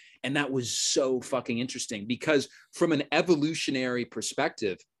work. And that was so fucking interesting because from an evolutionary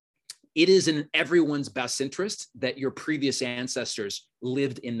perspective, it is in everyone's best interest that your previous ancestors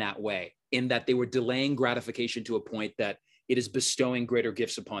lived in that way, in that they were delaying gratification to a point that it is bestowing greater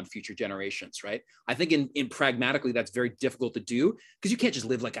gifts upon future generations, right? I think in pragmatically, that's very difficult to do because you can't just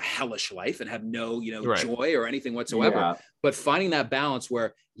live like a hellish life and have no, joy or anything whatsoever. Yeah. But finding that balance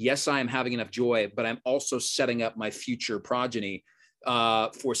where, yes, I am having enough joy, but I'm also setting up my future progeny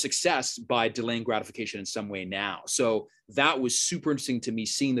for success by delaying gratification in some way now. So that was super interesting to me,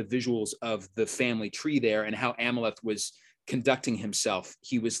 seeing the visuals of the family tree there and how Amaleth was conducting himself.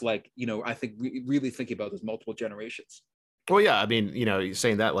 He was like, I think really thinking about those multiple generations. Well, yeah, I mean, you're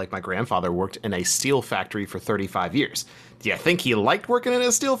saying that like my grandfather worked in a steel factory for 35 years. Do you think he liked working in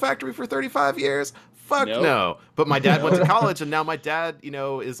a steel factory for 35 years? Fuck no. But my dad went to college, and now my dad,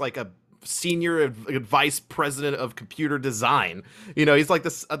 is like a senior vice president of computer design. He's like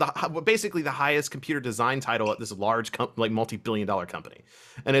basically the highest computer design title at this large multi-billion-dollar company.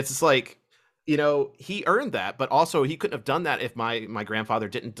 And it's just like, he earned that, but also he couldn't have done that if my grandfather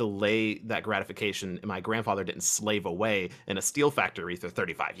didn't delay that gratification and my grandfather didn't slave away in a steel factory for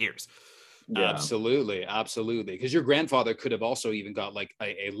 35 years. Yeah. Absolutely. Because your grandfather could have also even got like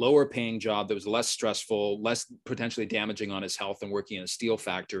a lower paying job that was less stressful, less potentially damaging on his health than working in a steel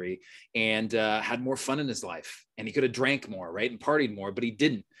factory, and had more fun in his life. And he could have drank more, right? And partied more, but he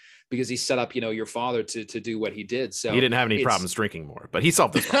didn't, because he set up, your father to do what he did. So he didn't have any problems drinking more, but he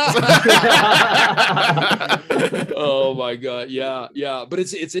solved this problem. Oh my God. Yeah. But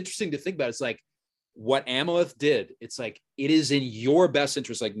it's interesting to think about. It's like what Amaleth did. It's like, it is in your best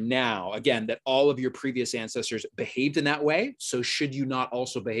interest, like now, again, that all of your previous ancestors behaved in that way. So should you not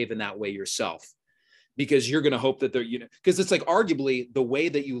also behave in that way yourself? because you're going to hope that they're, because it's like arguably the way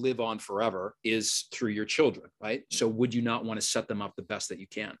that you live on forever is through your children, right? So would you not want to set them up the best that you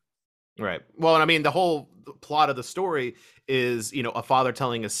can? Right. Well, and I mean, the whole plot of the story is, a father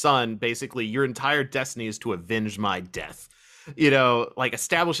telling his son, basically, your entire destiny is to avenge my death. Like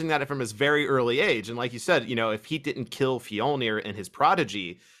establishing that from his very early age. And like you said, if he didn't kill Fjolnir and his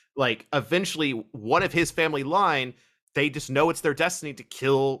prodigy, like eventually one of his family line, they just know it's their destiny to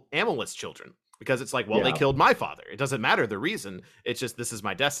kill Amalith's children. Because it's like, well, they killed my father. It doesn't matter the reason. It's just, this is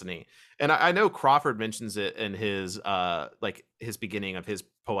my destiny. And I know Crawford mentions it in his his beginning of his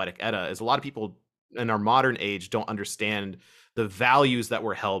Poetic Edda, is a lot of people in our modern age don't understand the values that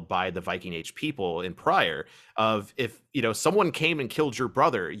were held by the Viking Age people in prior of, if, someone came and killed your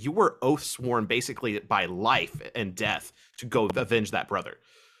brother, you were oath sworn basically by life and death to go avenge that brother.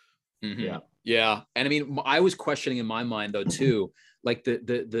 Mm-hmm. Yeah. And I mean, I was questioning in my mind though, too, like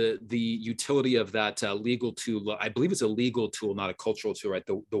the utility of that legal tool. I believe it's a legal tool, not a cultural tool, right?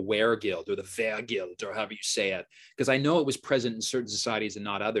 The Weregild or the Vergild or however you say it, because I know it was present in certain societies and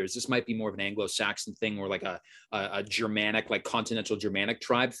not others. This might be more of an Anglo-Saxon thing or like a Germanic, like continental Germanic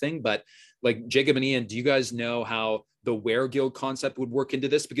tribe thing. But like Jacob and Ian, do you guys know how the Weregild concept would work into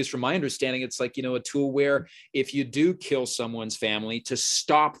this? Because from my understanding, it's like, a tool where if you do kill someone's family, to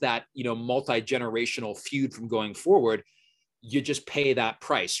stop that, multi-generational feud from going forward, you just pay that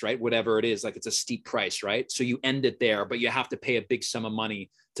price, right? Whatever it is, like it's a steep price, right? So you end it there, but you have to pay a big sum of money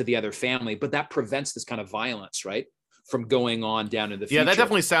to the other family. But that prevents this kind of violence, right, from going on down in the future. Yeah, that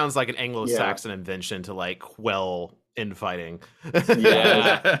definitely sounds like an Anglo-Saxon invention to like quell infighting.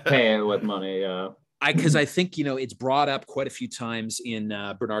 Paying with money, because I think, it's brought up quite a few times in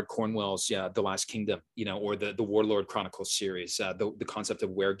Bernard Cornwell's The Last Kingdom, or the Warlord Chronicles series, the concept of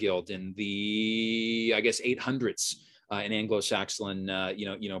Weregild in the, I guess, 800s. In Anglo-Saxon,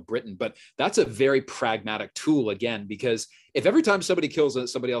 Britain. But that's a very pragmatic tool, again, because if every time somebody kills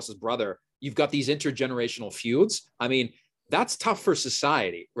somebody else's brother, you've got these intergenerational feuds, I mean, that's tough for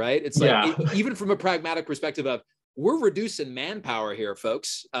society, right? It's like, even from a pragmatic perspective of, we're reducing manpower here,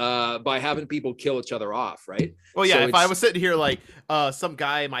 folks, by having people kill each other off, right? Well, yeah, so if I was sitting here like some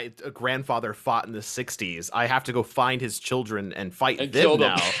guy my grandfather fought in the 60s, I have to go find his children and fight and them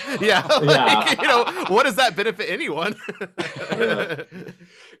now. What does that benefit anyone?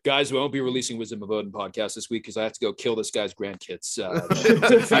 Guys, we won't be releasing Wisdom of Odin podcast this week because I have to go kill this guy's grandkids.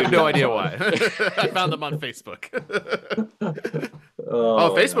 I have no idea why. I found them on Facebook.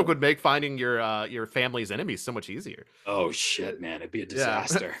 Facebook would make finding your family's enemies so much easier. Oh shit, man, it'd be a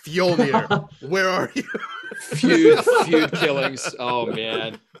disaster. Fjolnir, where are you? feud killings. Oh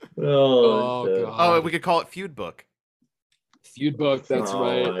man. Oh God. We could call it Feud Book. Feud Book, that's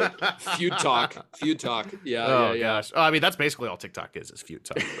right. Feud talk. Yeah. Gosh. I mean, that's basically all TikTok is feud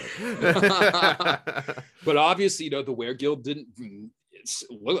talk. But obviously, the Weregild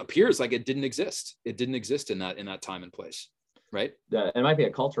appears like it didn't exist. It didn't exist in that time and place, right? Yeah, it might be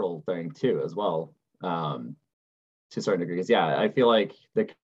a cultural thing too, as well, to a certain degree. Because I feel like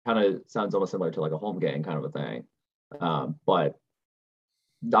that kind of sounds almost similar to like a home gang kind of a thing, but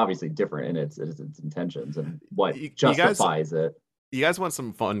obviously different in its intentions and what justifies it. You guys want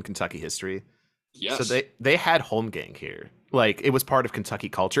some fun Kentucky history? Yes. So they had home gang here. Like, it was part of Kentucky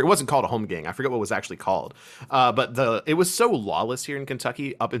culture. It wasn't called a home gang. I forget what it was actually called. But it was so lawless here in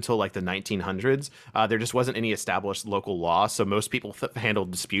Kentucky up until like the 1900s. There just wasn't any established local law. So most people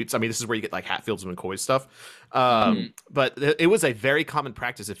handled disputes. I mean, this is where you get like Hatfields and McCoy stuff. But it was a very common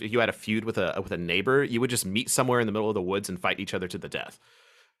practice. If you had a feud with a neighbor, you would just meet somewhere in the middle of the woods and fight each other to the death.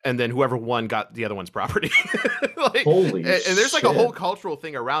 And then whoever won got the other one's property. Holy shit. And there's like a whole cultural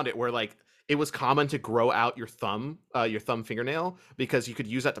thing around it where like it was common to grow out your thumb fingernail because you could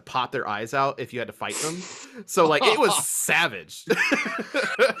use that to pop their eyes out if you had to fight them. So like it was savage.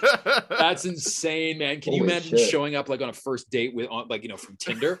 That's insane, man. Can you imagine showing up like on a first date with from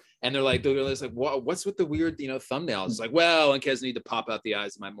Tinder and they're like what's with the weird thumbnails? It's like, well, in case I need to pop out the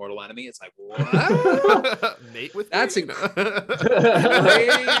eyes of my mortal enemy. It's like, what? Mate with that's incredible.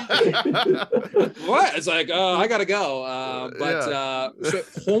 What? It's like, I gotta go. So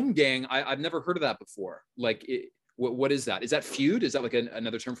home gang, I've never heard of that before. Like, what is that? Is that feud? Is that like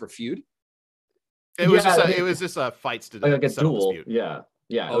another term for feud? It was just fights to like a duel. Dispute. Yeah.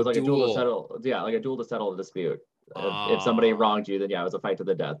 It was like a duel to settle. Yeah, like a duel to settle a dispute. If somebody wronged you, then it was a fight to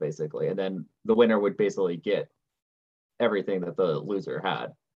the death, basically. And then the winner would basically get everything that the loser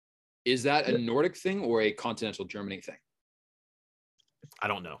had. Is that a Nordic thing or a continental Germany thing? I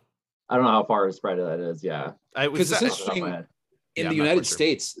don't know. I don't know how far spread that is. Yeah, because it's interesting. In the United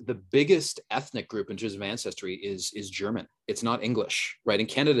States, the biggest ethnic group in terms of ancestry is German. It's not English, right? In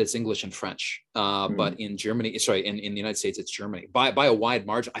Canada, it's English and French. But in Germany, sorry, in the United States, it's Germany by a wide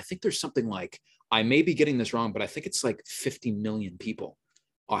margin. I think there's something like, I may be getting this wrong, but I think it's like 50 million people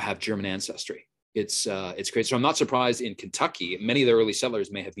have German ancestry. It's great. So I'm not surprised in Kentucky, many of the early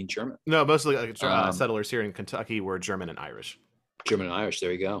settlers may have been German. No, mostly settlers here in Kentucky were German and Irish. German and Irish.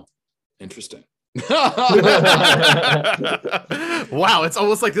 There you go. Interesting. Wow, it's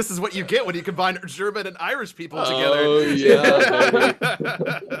almost like this is what you get when you combine German and Irish people together. Oh yeah,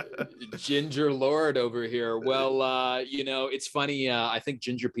 Ginger Lord over here. Well, you know, it's funny. I think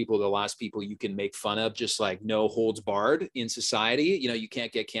ginger people are the last people you can make fun of, just like no holds barred in society. You know, you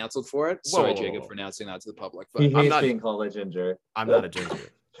can't get canceled for it. Sorry, Jacob, for announcing that to the public. But He hates being called a ginger. I'm not a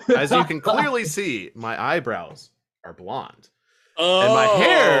ginger. As you can clearly see, my eyebrows are blonde. Oh. And my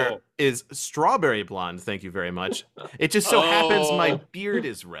hair is strawberry blonde. Thank you very much. It just so happens my beard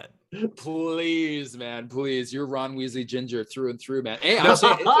is red. Please, man, please. You're Ron Weasley ginger through and through, man. Hey, I'll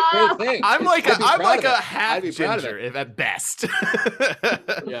say it's a great thing. I'm like a half ginger at best.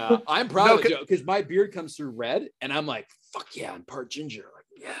 Yeah, I'm proud of it because my beard comes through red, and I'm like, fuck yeah, I'm part ginger. Like,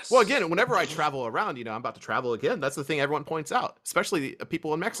 yes. Well, again, whenever I travel around, you know, I'm about to travel again. That's the thing everyone points out, especially the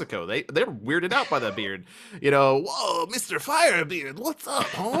people in Mexico. They're weirded out by that beard. You know, whoa, Mr. Firebeard, what's up,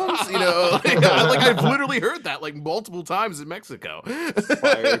 Holmes? You know, like I've literally heard that like multiple times in Mexico.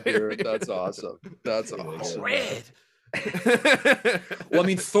 Firebeard, that's awesome. That's awesome. Red. Well, I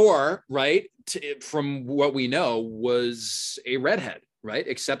mean, Thor, right? From what we know, was a redhead, right?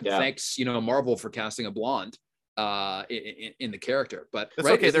 Except thanks, you know, Marvel for casting a blonde in the character. But it's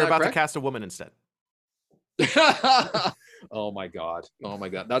okay, they're about to cast a woman instead. Oh my god,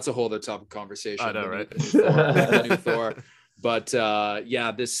 that's a whole other topic of conversation. I know, right? The new Thor. But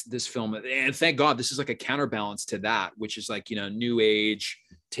yeah, this film, and thank God this is like a counterbalance to that, which is like, you know, new age,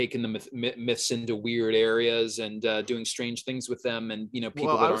 taking the myths into weird areas and doing strange things with them, and, you know,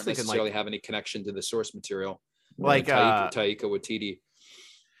 people that aren't necessarily have any connection to the source material, like Taika Waititi.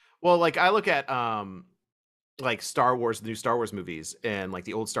 Well, like I look at like Star Wars, the new Star Wars movies, and like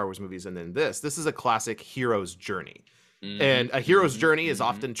the old Star Wars movies, and then this is a classic hero's journey. And a hero's journey is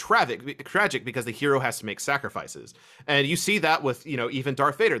often tragic because the hero has to make sacrifices. And you see that with, you know, even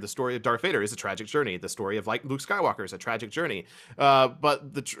Darth Vader. The story of Darth Vader is a tragic journey. The story of like Luke Skywalker is a tragic journey.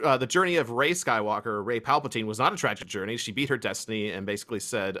 But the journey of Rey Skywalker, or Rey Palpatine, was not a tragic journey. She beat her destiny and basically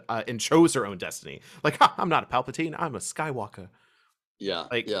said and chose her own destiny. Like, I'm not a Palpatine, I'm a Skywalker. Yeah.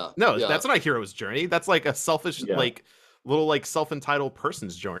 Like, yeah. No, yeah. That's not a hero's journey. That's like a selfish, like little like self-entitled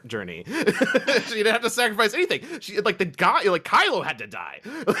person's journey. She didn't have to sacrifice anything. She like the guy, like Kylo had to die.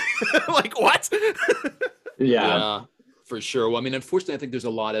 Like what? Yeah, for sure. Well, I mean, unfortunately, I think there's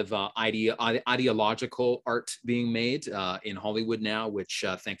a lot of ideological art being made in Hollywood now, which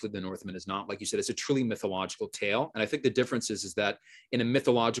thankfully the Northman is not. Like you said, it's a truly mythological tale. And I think the difference is that in a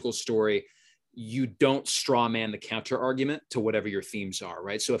mythological story, you don't straw man the counter argument to whatever your themes are,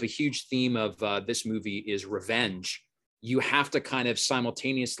 right? So if a huge theme of this movie is revenge, you have to kind of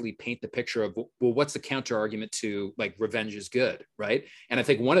simultaneously paint the picture of, well, what's the counter argument to like revenge is good, right? And I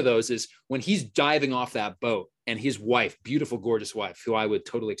think one of those is when he's diving off that boat and his wife, beautiful, gorgeous wife, who I would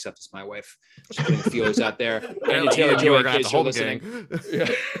totally accept as my wife. Just putting feelers out there.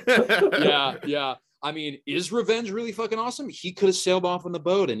 Yeah. I mean, is revenge really fucking awesome? He could have sailed off on the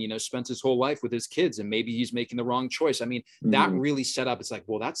boat and, you know, spent his whole life with his kids, and maybe he's making the wrong choice. I mean, that really set up. It's like,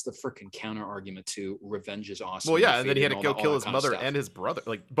 well, that's the freaking counter argument to revenge is awesome. Well, yeah, and then he had to go kill his mother and his brother,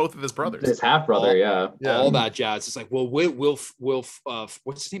 like both of his brothers. His half brother, all that jazz. It's like, well, will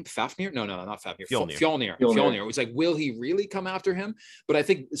what's his name? Fafnir? No, not Fafnir. Fjolnir. It's like, will he really come after him? But I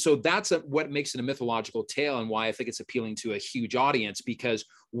think so. That's what makes it a mythological tale, and why I think it's appealing to a huge audience, because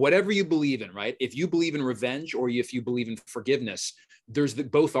whatever you believe in, right? If you believe in revenge or if you believe in forgiveness, there's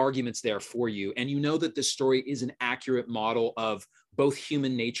both arguments there for you. And you know that this story is an accurate model of both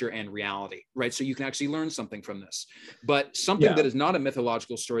human nature and reality, right? So you can actually learn something from this. But something that is not a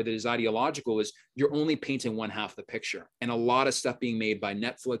mythological story, that is ideological, is you're only painting one half of the picture. And a lot of stuff being made by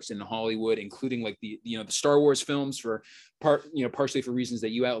Netflix and Hollywood, including like the Star Wars films, for partially for reasons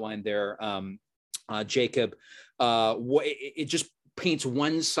that you outlined there, Jacob, it just paints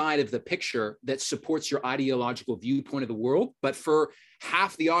one side of the picture that supports your ideological viewpoint of the world. But for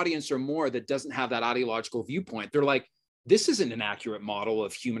half the audience or more that doesn't have that ideological viewpoint, they're like, this isn't an accurate model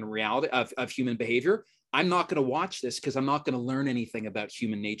of human reality, of human behavior. I'm not going to watch this because I'm not going to learn anything about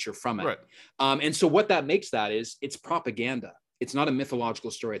human nature from it. Right. And so what that makes that is it's propaganda. It's not a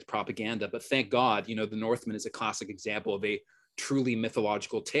mythological story, it's propaganda. But thank God, the Northman is a classic example of a truly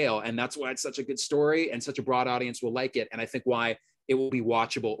mythological tale. And that's why it's such a good story and such a broad audience will like it. And I think why it will be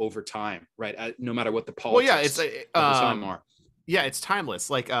watchable over time, right? No matter what the politics of the time are. Yeah, it's timeless.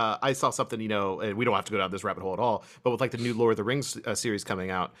 Like I saw something, and we don't have to go down this rabbit hole at all, but with like the new Lord of the Rings series coming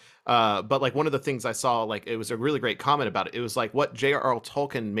out. But like one of the things I saw, like it was a really great comment about it. It was like what J.R.R.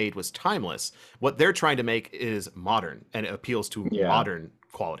 Tolkien made was timeless. What they're trying to make is modern, and it appeals to modern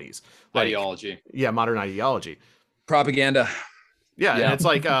qualities. Like, ideology. Yeah, modern ideology. Propaganda. Yeah, and it's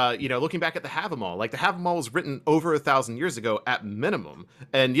like, looking back at the Havamal, like the Havamal was written over 1,000 years ago at minimum.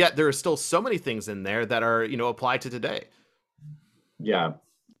 And yet there are still so many things in there that are, applied to today. Yeah.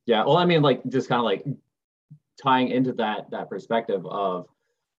 Well, I mean, like just kind of like tying into that perspective of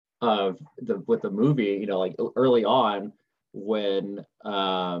with the movie, like early on when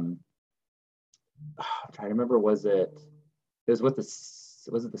I'm trying to remember, was it with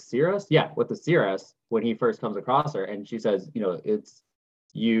the Seeress? Yeah, with the Seeress when he first comes across her and she says, it's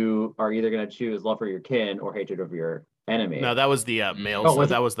you are either going to choose love for your kin or hatred of your enemy. No, that was the male. Oh,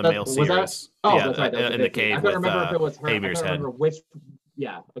 that was the male Seeress. That's right. In the cave. I couldn't remember if it was her. Hamir's I couldn't remember which.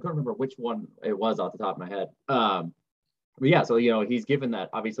 Yeah, I couldn't remember which one it was off the top of my head. But yeah, so he's given that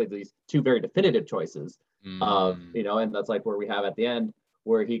obviously these two very definitive choices of and that's like where we have at the end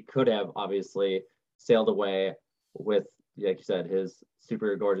where he could have obviously sailed away with, like you said, his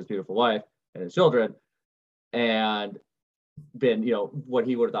super gorgeous, beautiful wife and his children, and been what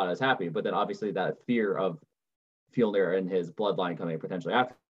he would have thought as happy. But then obviously that fear of Fjolnir and his bloodline coming potentially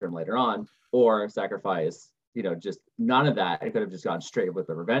after him later on, or sacrifice, just none of that. It could have just gone straight with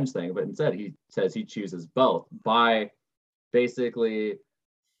the revenge thing, but instead he says he chooses both by basically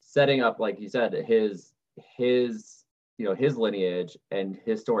setting up, like you said, his lineage and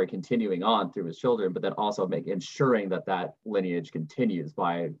his story continuing on through his children, but then also ensuring that lineage continues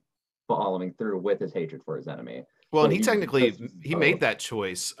by following through with his hatred for his enemy. Well, and he made that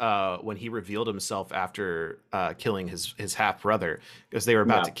choice when he revealed himself after killing his half brother, because they were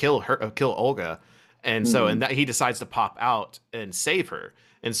about to kill Olga, and so and that he decides to pop out and save her,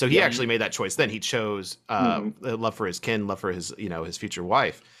 and so he actually made that choice. Then he chose love for his kin, love for his his future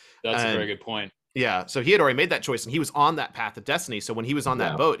wife. That's a very good point. Yeah, so he had already made that choice, and he was on that path of destiny. So when he was on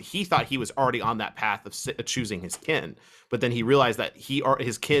that boat, he thought he was already on that path of choosing his kin. But then he realized that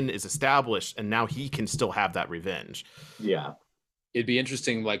his kin is established, and now he can still have that revenge. Yeah. It'd be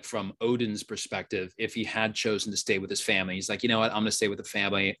interesting, like from Odin's perspective, if he had chosen to stay with his family. He's like, you know what, I'm going to stay with the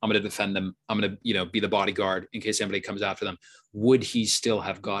family. I'm going to defend them. I'm going to, be the bodyguard in case anybody comes after them. Would he still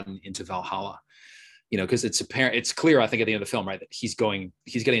have gotten into Valhalla? Because it's apparent, it's clear, I think, at the end of the film, right, that he's getting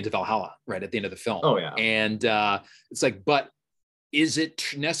into Valhalla right at the end of the film. Oh yeah. And it's like, but is it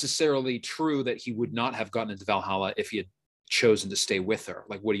necessarily true that he would not have gotten into Valhalla if he had chosen to stay with her?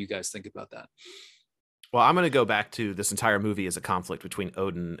 Like, what do you guys think about that? Well, I'm going to go back to this entire movie as a conflict between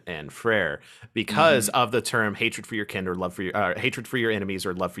Odin and Freyr because of the term hatred for your kin or love for your hatred for your enemies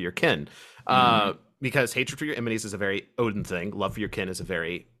or love for your kin. Because hatred for your enemies is a very Odin thing. Love for your kin is a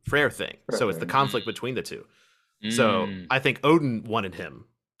very Freyr thing. So it's the conflict between the two. So I think Odin wanted him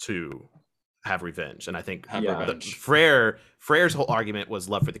to have revenge. And I think Freyr's whole argument was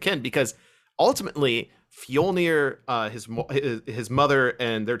love for the kin, because ultimately Fjolnir, his mother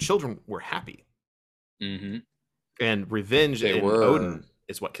and their children were happy. And revenge in Odin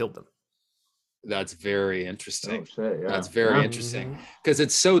is what killed them. That's very interesting. Oh, shit, yeah. That's very interesting, because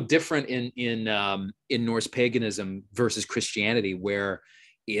it's so different in Norse paganism versus Christianity, where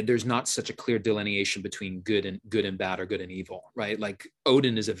there's not such a clear delineation between good and bad or good and evil, right? Like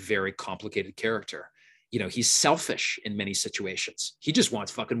Odin is a very complicated character. He's selfish in many situations. He just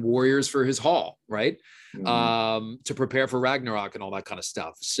wants fucking warriors for his hall, right? To prepare for Ragnarok and all that kind of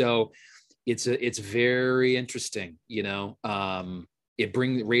stuff. So it's very interesting, it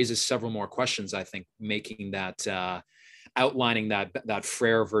raises several more questions, I think, making that outlining that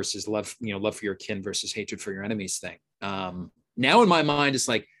Freyr versus love, love for your kin versus hatred for your enemies thing. Now in my mind, it's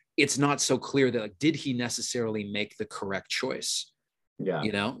like, it's not so clear that, like, did he necessarily make the correct choice?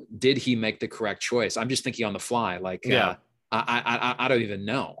 Yeah. Did he make the correct choice? I'm just thinking on the fly, like, I don't even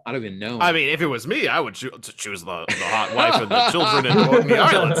know. I mean, if it was me, I would choose the hot wife and the children in Orkney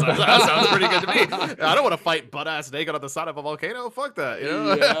Islands. That sounds pretty good to me. I don't want to fight butt ass naked on the side of a volcano. Fuck that.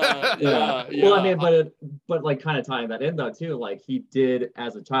 Yeah. Well, I mean, but like kind of tying that in though too, like he did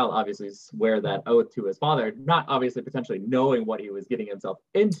as a child obviously swear that oath to his father, not obviously potentially knowing what he was getting himself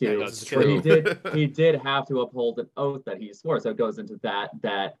into. Yeah, that's true. He did have to uphold an oath that he swore. So it goes into that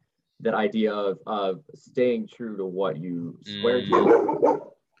idea of staying true to what you swear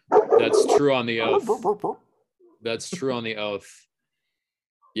to. That's true on the oath. That's true on the oath.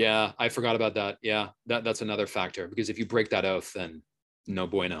 Yeah, I forgot about that. Yeah, that's another factor, because if you break that oath, then no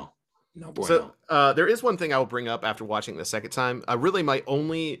bueno. No bueno. So there is one thing I will bring up after watching it the second time. Really, my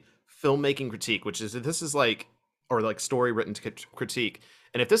only filmmaking critique, which is that this is like, or like story written critique,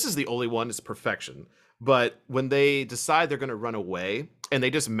 and if this is the only one, it's perfection. But when they decide they're going to run away and they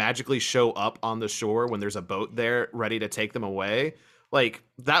just magically show up on the shore when there's a boat there ready to take them away, like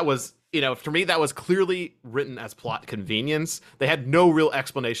that was, for me, that was clearly written as plot convenience. They had no real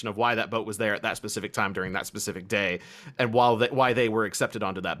explanation of why that boat was there at that specific time during that specific day, and why they were accepted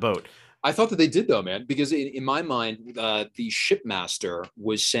onto that boat. I thought that they did, though, man, because in my mind, the shipmaster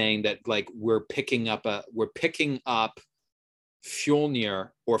was saying that, like, we're picking up Fjolnir,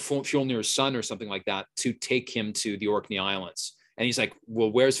 or Fjolnir's son or something like that, to take him to the Orkney Islands. And he's like,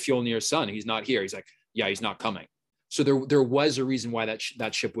 well, where's Fjolnir's son? He's not here. He's like, yeah, he's not coming. So there was a reason why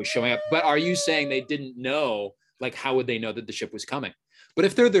that ship was showing up. But are you saying they didn't know? Like, how would they know that the ship was coming? But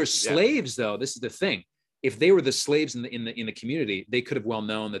if they're their slaves, though, this is the thing. If they were the slaves in the community, they could have well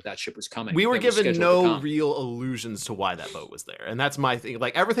known that ship was coming. We were given no real allusions to why that boat was there, and that's my thing.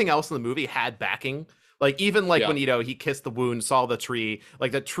 Like, everything else in the movie had backing. Like, even like when he kissed the wound, saw the tree.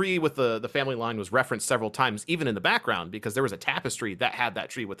 Like, the tree with the family line was referenced several times, even in the background, because there was a tapestry that had that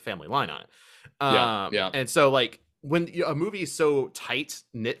tree with the family line on it. And so, like, when a movie is so tight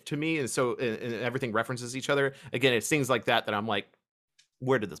knit to me, and so and everything references each other, again, it's things like that I'm like,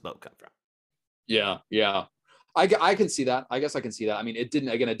 where did this boat come from? Yeah. I can see that. I guess I can see that. I mean, it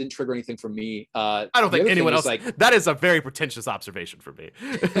didn't trigger anything for me. I don't think anyone else, like, that is a very pretentious observation for me.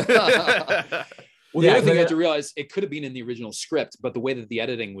 Well, the other thing I had to realize, it could have been in the original script, but the way that the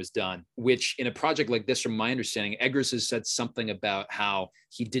editing was done, which in a project like this, from my understanding, Eggers has said something about how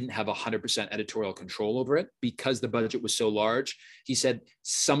he didn't have 100% editorial control over it because the budget was so large. He said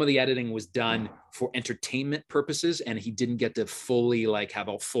some of the editing was done for entertainment purposes, and he didn't get to fully have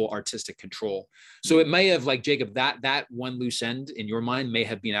a full artistic control. So it may have, like, Jacob, that one loose end in your mind may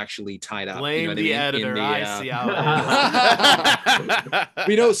have been actually tied up. Blame the editor. I see how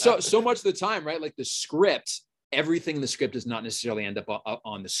it is. So much of the time, right? Like, the script, everything in the script does not necessarily end up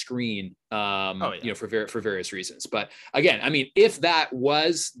on the screen, for various reasons. But again, I mean, if that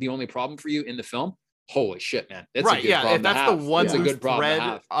was the only problem for you in the film, holy shit, man. That's right. A good problem if that's to have. the one good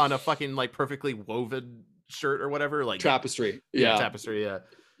thread on a fucking, like, perfectly woven shirt or whatever, like tapestry. Tapestry.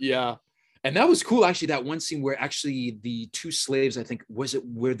 Yeah. And that was cool, actually, that one scene where actually the two slaves, I think,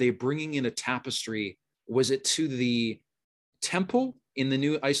 were they bringing in a tapestry? Was it to the temple in the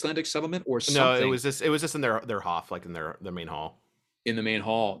new Icelandic settlement or something? No, it was just in their hof, like in their main hall. In the main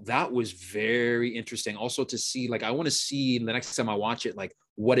hall. That was very interesting. Also to see, like, I want to see the next time I watch it, like,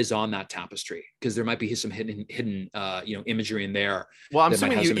 what is on that tapestry, because there might be some hidden imagery in there. Well, I'm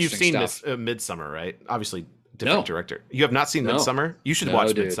assuming you've seen this Midsummer, right? Obviously, different director. You have not seen Midsummer? You should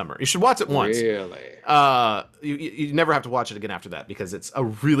watch Midsummer. You should watch it once. Really? You never have to watch it again after that, because it's a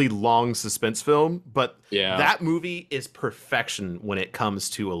really long suspense film. But that movie is perfection when it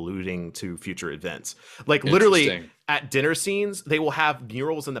comes to alluding to future events. Like, literally at dinner scenes, they will have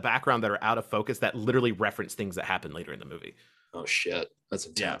murals in the background that are out of focus that literally reference things that happen later in the movie. Oh shit, that's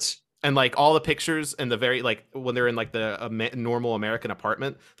intense. Yeah. And, like, all the pictures and the very, like, when they're in, like, the normal American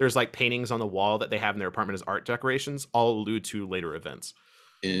apartment, there's, like, paintings on the wall that they have in their apartment as art decorations, all allude to later events.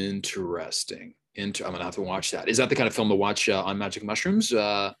 Interesting. I'm gonna have to watch that. Is that the kind of film to watch on magic mushrooms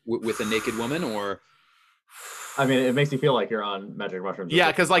with a naked woman, or? I mean, it makes you feel like you're on magic mushrooms. Yeah,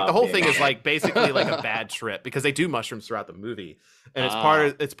 because, like, the whole thing is, like, basically like a bad trip, because they do mushrooms throughout the movie, and it's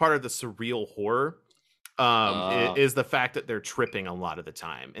part of the surreal horror. Is the fact that they're tripping a lot of the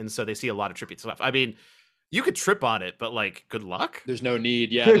time, and so they see a lot of trippy stuff. I mean, you could trip on it, but, like, good luck. There's no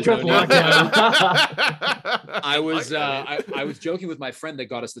need. Yeah, there's no need. I was joking with my friend that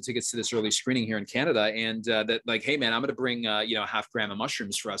got us the tickets to this early screening here in Canada, and that, like, hey man, I'm gonna bring a half gram of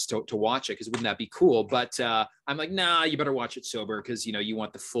mushrooms for us to watch it, because wouldn't that be cool? But I'm like, nah, you better watch it sober, because you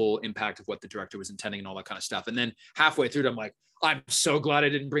want the full impact of what the director was intending and all that kind of stuff. And then halfway through it, I'm like, I'm so glad I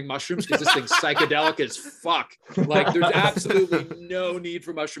didn't bring mushrooms, because this thing's psychedelic as fuck. Like, there's absolutely no need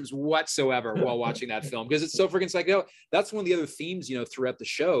for mushrooms whatsoever while watching that film, because it's so freaking psychedelic. That's one of the other themes, throughout the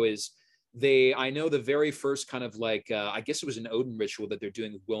show is I know the very first kind of, like, I guess it was an Odin ritual that they're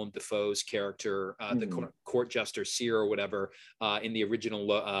doing with Willem Dafoe's character, the court jester Seer or whatever, in the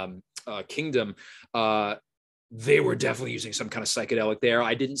original Kingdom. They were definitely using some kind of psychedelic there.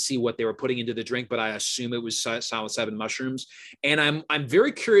 I didn't see what they were putting into the drink, but I assume it was psilocybin mushrooms. And I'm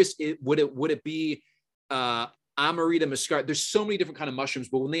very curious. Would it be Amarita muscat. There's so many different kind of mushrooms,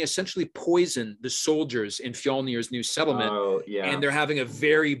 but when they essentially poison the soldiers in Fjolnir's new settlement, and they're having a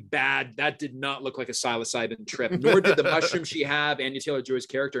very bad, that did not look like a psilocybin trip, nor did the mushroom she have, Anya Taylor-Joy's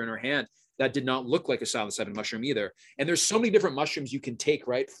character in her hand, that did not look like a psilocybin mushroom either. And there's so many different mushrooms you can take,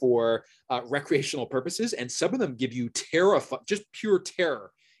 right, for recreational purposes, and some of them give you just pure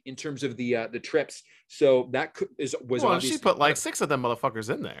terror in terms of the trips. So that was well, she put like 6 of them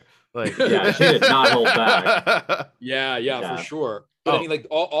motherfuckers in there. Like, yeah, she did not hold back. Yeah, for sure. But I mean, like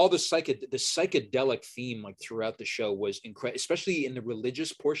all the psychedelic theme, like throughout the show, was incredible, especially in the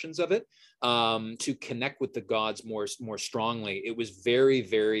religious portions of it, to connect with the gods more strongly. It was very,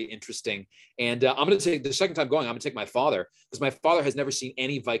 very interesting. And I'm going to take the second time going, I'm going to take my father, because my father has never seen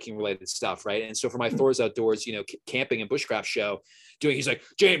any Viking related stuff, right? And so for my Thor's Outdoors, camping and bushcraft show, he's like,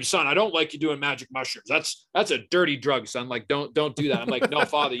 James, son, I don't like you doing magic mushrooms. That's a dirty drug, son. Like, don't do that. I'm like, no,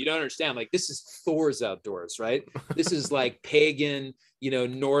 father, you don't understand. Like, this is Thor's Outdoors, right? This is like pagan,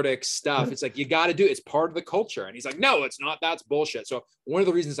 Nordic stuff. It's like, you got to do it. It's part of the culture. And he's like, no, it's not. That's bullshit. So one of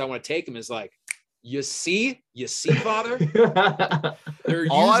the reasons I want to take him is like, you see, father? They're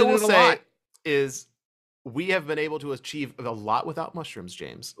all I using will it a say lot. is we have been able to achieve a lot without mushrooms,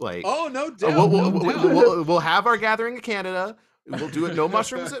 James. Like, oh, no doubt. We'll have our gathering in Canada. We'll do it no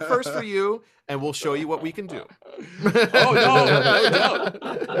mushrooms at first for you, and we'll show you what we can do. Oh no doubt.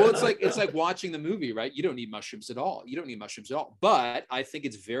 Well, it's like watching the movie, right? You don't need mushrooms at all. But I think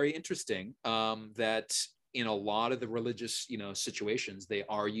it's very interesting that in a lot of the religious, situations, they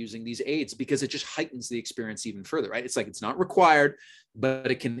are using these aids because it just heightens the experience even further, right? It's like, it's not required, but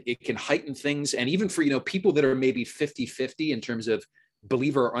it can heighten things. And even for, people that are maybe 50-50 in terms of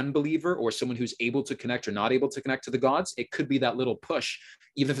believer or unbeliever, or someone who's able to connect or not able to connect to the gods, it could be that little push,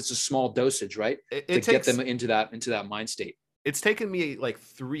 even if it's a small dosage, right? Get them into that mind state. It's taken me like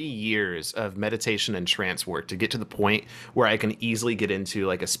 3 years of meditation and trance work to get to the point where I can easily get into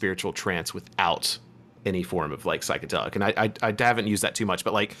like a spiritual trance without any form of like psychedelic. And I haven't used that too much,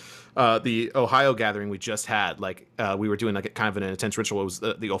 but like the Ohio gathering we just had, like we were doing like a kind of an intense ritual. It was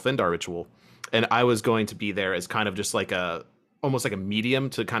the Olfindar ritual, and I was going to be there as kind of just like almost like a medium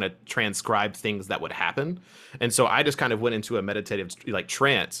to kind of transcribe things that would happen. And so I just kind of went into a meditative like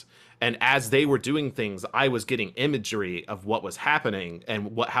trance. And as they were doing things, I was getting imagery of what was happening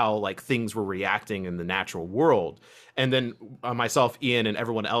and how like things were reacting in the natural world. And then myself, Ian, and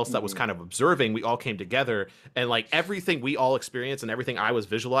everyone else that was kind of observing, we all came together, and like everything we all experienced and everything I was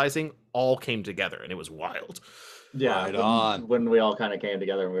visualizing all came together, and it was wild. Yeah. Right on. When we all kind of came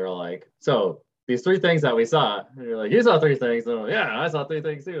together and we were like, so these 3 things that we saw, and you're like, you saw 3 things. So yeah, I saw 3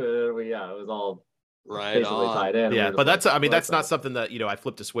 things too. And it was all right on. tied in. Yeah, but that's, like, that's not something that, I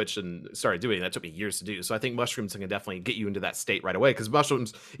flipped a switch and started doing. That took me years to do. So I think mushrooms can definitely get you into that state right away. Because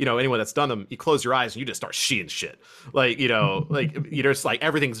mushrooms, anyone that's done them, you close your eyes and you just start seeing shit. Like, like you're just like,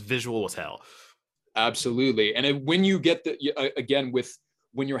 everything's visual as hell. Absolutely. And when you get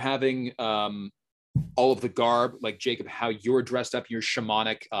when you're having all of the garb, like Jacob, how you're dressed up, your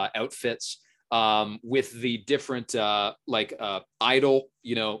shamanic outfits, with the different idol,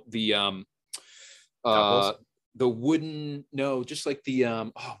 the wooden, just like the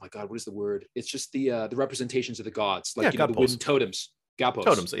oh my god, what is the word? It's just the representations of the gods, like the wooden totems,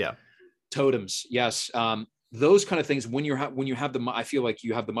 totems, yes. Those kind of things, when you have them, I feel like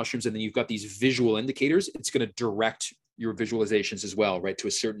you have the mushrooms and then you've got these visual indicators, it's going to direct your visualizations as well, right,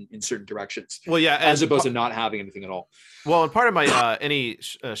 in certain directions. Well, yeah, as opposed to not having anything at all. Well, and part of my any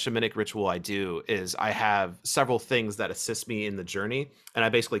shamanic ritual I do is I have several things that assist me in the journey, and I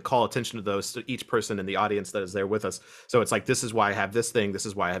basically call attention to those to each person in the audience that is there with us. So it's like, this is why I have this thing, this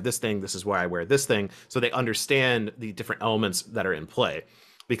is why I have this thing, this is why I wear this thing, so they understand the different elements that are in play,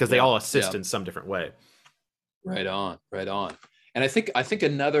 because they all assist in some different way. Right on. And I think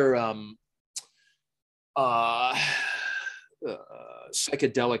another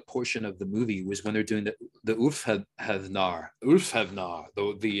psychedelic portion of the movie was when they're doing the Ulfhevnar,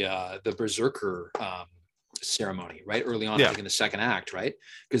 the berserker ceremony, right, early on, like in the second act, right?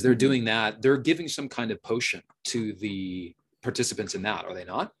 Because they're doing that, they're giving some kind of potion to the participants in that, are they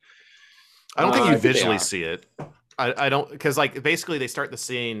not? I don't think you visually see it. I don't, because like basically they start the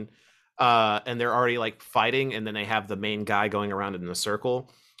scene and they're already like fighting, and then they have the main guy going around in the circle,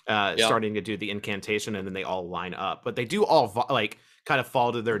 starting to do the incantation, and then they all line up, but they do all like kind of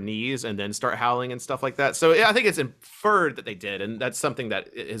fall to their knees and then start howling and stuff like that. So yeah, I think it's inferred that they did, and that's something that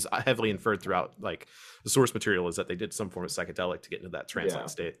is heavily inferred throughout like the source material, is that they did some form of psychedelic to get into that trance-like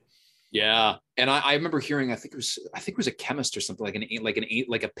state. Yeah, and I remember hearing, I think it was a chemist or something, like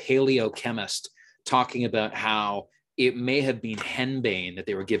a paleochemist talking about how it may have been henbane that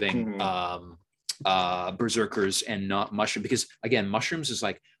they were giving berserkers and not mushroom, because again, mushrooms is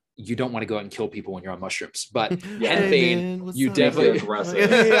like, you don't want to go out and kill people when you're on mushrooms, but henbane, you definitely aggressive.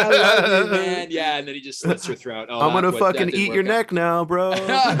 Hey, I love you, man. Yeah, and then he just slits her throat. Oh, I'm gonna fucking eat your neck now, bro.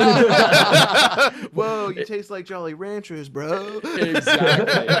 Whoa, you taste like Jolly Ranchers, bro.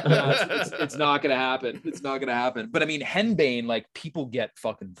 Exactly. Yeah, it's not gonna happen. It's not gonna happen. But I mean, henbane, like, people get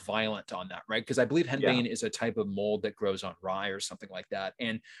fucking violent on that, right? Because I believe henbane is a type of mold that grows on rye or something like that.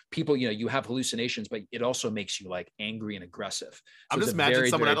 And people, you have hallucinations, but it also makes you like angry and aggressive. So I'm just imagining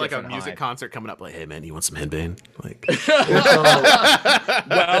someone at like a music concert coming up like, hey man, you want some henbane? Like,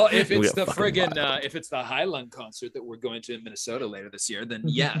 well, if it's the friggin' if it's the Highland concert that we're going to in Minnesota later this year, then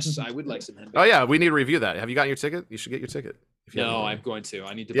yes, I would like some henbane. Oh yeah, we need to review that. Have you gotten your ticket? You should get your ticket. No, I'm going to.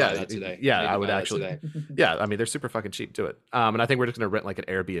 I need to buy that today. Yeah, I would actually. Yeah, I mean, they're super fucking cheap. Do it. And I think we're just gonna rent like an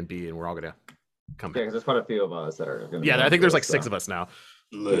Airbnb, and we're all gonna come. Yeah, because there's quite a few of us that are. Yeah, I think there's like 6 of us now.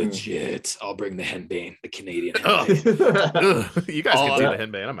 Legit. I'll bring the henbane, the Canadian henbane. You guys can do the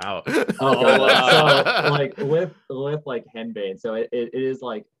henbane. I'm out. So like with like henbane, so it is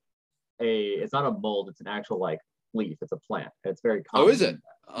like it's not a mold, it's an actual like leaf. It's a plant. It's very common. Oh, is it?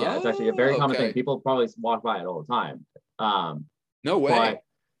 Yeah, it's actually a very common thing. People probably walk by it all the time. No way. But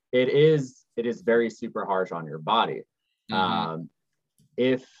it is very super harsh on your body.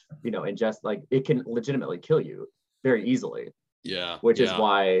 If ingest, like, it can legitimately kill you very easily. Yeah. Which is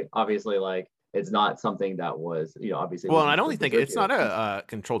why obviously like it's not something that was, obviously. Well, and I don't think it's not a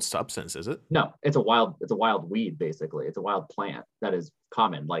controlled substance, is it? No, it's a wild weed, basically. It's a wild plant that is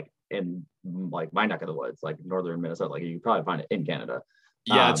common, like in like my neck of the woods, like northern Minnesota. Like you probably find it in Canada.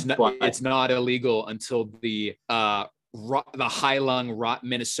 Yeah, it's not illegal until the Highland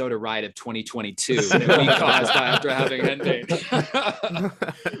Minnesota ride of 2022 that we caused after having henbane.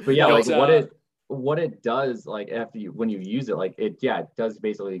 But yeah, like what it does, like when you use it, like it does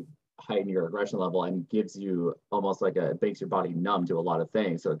basically heighten your aggression level and gives you almost like it makes your body numb to a lot of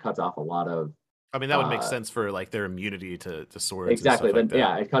things. So it cuts off a lot of. I mean, that would make sense for like their immunity to swords. Exactly. And stuff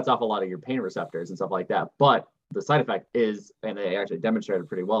like that. It cuts off a lot of your pain receptors and stuff like that. But the side effect is, and they actually demonstrated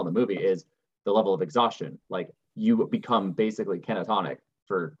pretty well in the movie, is the level of exhaustion. Like you become basically catatonic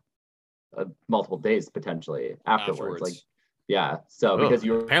for multiple days potentially afterwards. Like, yeah. So because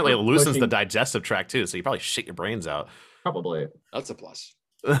you apparently it loosens the digestive tract too, so you probably shit your brains out. Probably. That's a plus.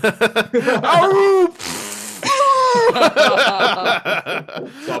 That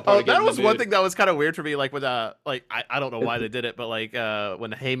was one thing that was kind of weird for me, like with like I don't know why they did it, but like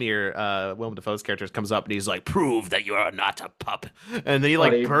when Hamir, Willem Dafoe's character, comes up and he's like, prove that you are not a pup, and then he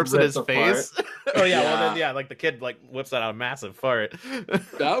like burps in his face. Oh yeah, well then like the kid like whips out a massive fart.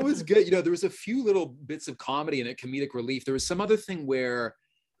 That was good. There was a few little bits of comedy and comedic relief. There was some other thing where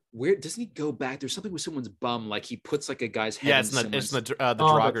doesn't he go back? There's something with someone's bum, like he puts like a guy's head. Yeah, it's the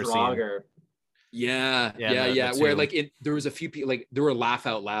Draugr scene. Yeah. Where like there was a few people, like there were laugh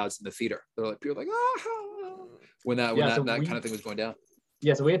out louds in the theater. There were like people like when that kind of thing was going down.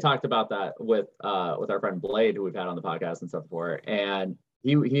 Yeah, so we had talked about that with our friend Blade, who we've had on the podcast and stuff before, and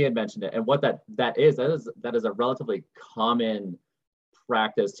he had mentioned it. And what that is a relatively common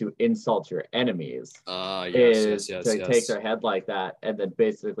practice to insult your enemies. Yes, take their head like that and then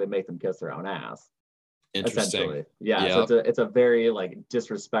basically make them kiss their own ass. Interesting. Yeah. So it's a very like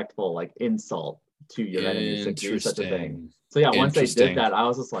disrespectful like insult to your enemies to do such a thing. So yeah, once they did that, I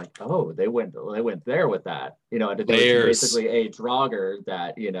was just like, oh, they went there with that. And basically a Draugr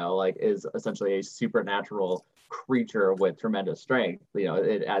that like is essentially a supernatural creature with tremendous strength.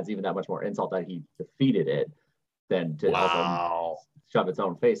 It adds even that much more insult that he defeated it than to also shove its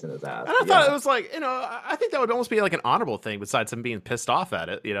own face in his ass. And I thought it was like, I think that would almost be like an honorable thing besides him being pissed off at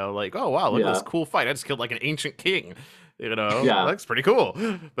it. Like, oh wow, look at this cool fight. I just killed like an ancient king. That's pretty cool.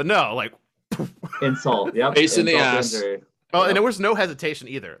 But no, like insult. Yep. Face in the ass. Injury. Oh, and there was no hesitation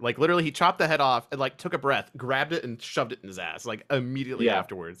either. Like literally, he chopped the head off and like took a breath, grabbed it, and shoved it in his ass like immediately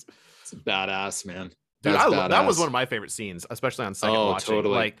afterwards. It's badass, man. Dude, that was one of my favorite scenes, especially on second watching.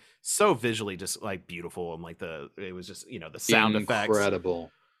 Totally. Like so visually, just like beautiful, and like it was just the sound effects,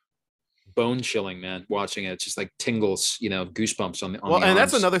 incredible, bone chilling, man. Watching it, just like tingles, goosebumps on the. Well, and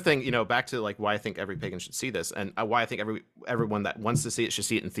that's another thing, back to like why I think every pagan should see this, and why I think everyone that wants to see it should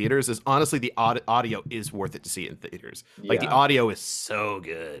see it in theaters. Is honestly the audio is worth it to see it in theaters. Like the audio is so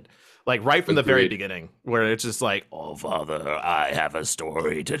good. Like right from the very Agreed. beginning, where it's just like, "Oh, father, I have a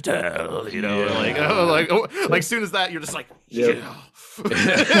story to tell." You know, like soon as that, you're just like, Yep. "Yeah."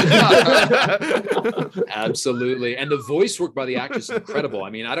 Absolutely. And the voice work by the actors is incredible.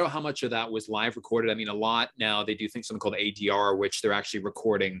 I mean, I don't know how much of that was live recorded. I mean, a lot now they do something called ADR, which they're actually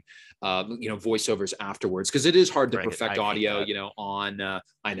recording, voiceovers afterwards, because it is hard to Right, perfect I hate audio, that. on,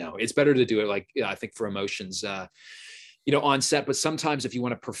 I know it's better to do it like, I think for emotions, on set. But sometimes if you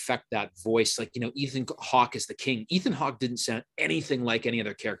want to perfect that voice, like, Ethan Hawke is the king. Ethan Hawke didn't sound anything like any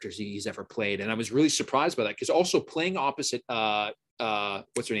other characters he's ever played. And I was really surprised by that, because also playing opposite,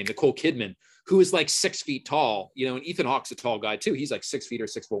 what's her name? Nicole Kidman, who is like 6 feet tall, and Ethan Hawke's a tall guy too. He's like 6 feet or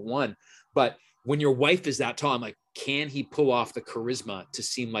 6'1". But when your wife is that tall, I'm like, can he pull off the charisma to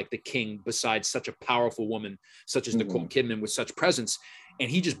seem like the king besides such a powerful woman such as Nicole Kidman with such presence? And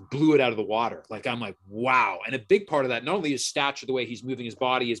he just blew it out of the water. Like, I'm like, wow. And a big part of that, not only his stature, the way he's moving his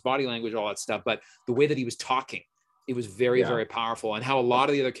body language, all that stuff, but the way that he was talking, it was very, very powerful. And how a lot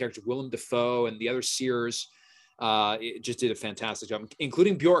of the other characters, Willem Dafoe and the other seers, it just did a fantastic job,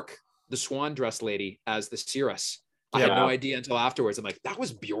 including Bjork, the swan dress lady, as the seeress. I had no idea until afterwards. I'm like, that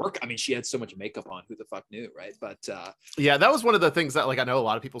was Bjork. I mean, she had so much makeup on. Who the fuck knew, right? But yeah, that was one of the things that, like, I know a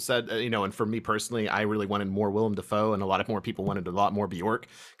lot of people said, and for me personally, I really wanted more Willem Dafoe, and a lot of more people wanted a lot more Bjork,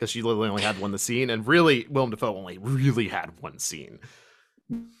 because she literally only had one scene, and really Willem Dafoe only really had one scene.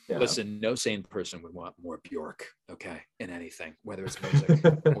 Yeah. Listen, no sane person would want more Bjork, okay, in anything, whether it's music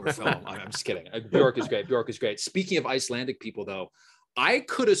or film. I'm just kidding. Bjork is great. Bjork is great. Speaking of Icelandic people, though, I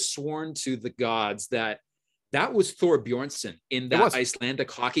could have sworn to the gods that was Thor Bjornsson in that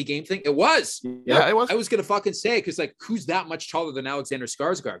Icelandic hockey game thing. It was. Yeah, it was. I was going to fucking say, because, like, who's that much taller than Alexander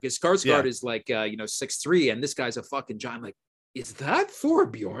Skarsgård? Because Skarsgård is like, 6'3", and this guy's a fucking giant. I'm like, is that Thor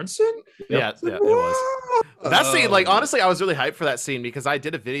Bjornsson? Yeah, it was. That scene, like, honestly, I was really hyped for that scene, because I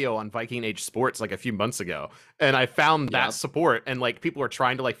did a video on Viking Age Sports like a few months ago, and I found that support, and like people were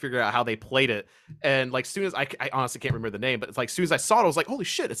trying to like figure out how they played it, and like soon as I honestly can't remember the name, but it's like as soon as I saw it, I was like, holy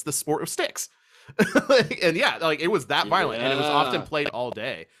shit, it's the sport of sticks. And yeah, like it was that violent, and it was often played all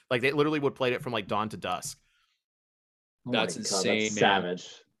day. Like they literally would play it from like dawn to dusk. That's insane, that's man. savage.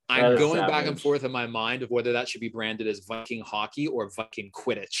 I'm going back and forth in my mind of whether that should be branded as Viking hockey or Viking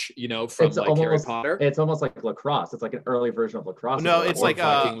Quidditch, from It's like almost, Harry Potter. It's almost like lacrosse. It's like an early version of lacrosse. No, it's like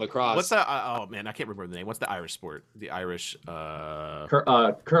Viking lacrosse. What's that? Oh man, I can't remember the name. What's the Irish sport? The Irish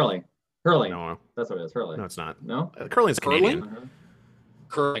curling. Curling. No, that's what it is. Hurling. no, it's not. No, Curling's Canadian.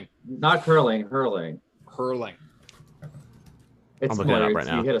 Curling. Not curling. Hurling. Hurling. It's I'm looking it up right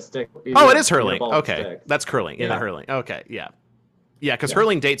now. You hit a stick. Oh, it is hurling. Okay, that's curling. Yeah, Yeah. hurling. Okay, yeah, because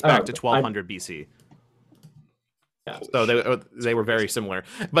hurling dates back to 1200 BC. Yeah. So they were very similar,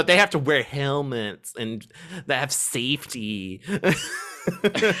 but they have to wear helmets and they have safety.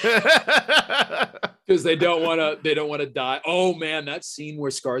 Because they don't want to die. Oh man, that scene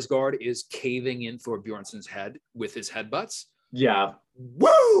where Skarsgård is caving in Thor Bjornsson's head with his headbutts. Yeah.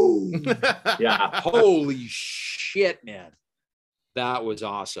 Woo! Yeah. Holy shit, man. That was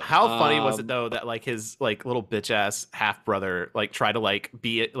awesome. How funny was it though that like his like little bitch ass half brother like tried to like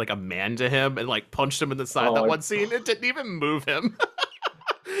be like a man to him and like punched him in the side that one scene? It didn't even move him.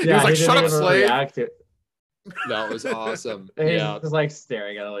 He was like, "Shut up, slave." That was awesome. He's just like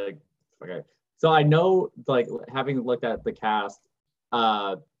staring at it like, okay. So I know, like, having looked at the cast,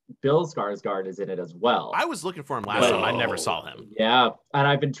 Bill Skarsgård is in it as well. I was looking for him last time. I never saw him. Yeah, and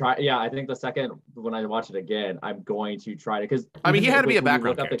I've been trying. Yeah, I think the second when I watch it again, I'm going to try to, because I mean, he had to be a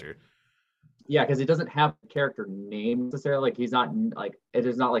background character. Yeah, because he doesn't have a character name necessarily. Like he's not like, it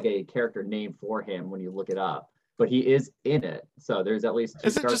is not like a character name for him when you look it up. But he is in it, so there's at least.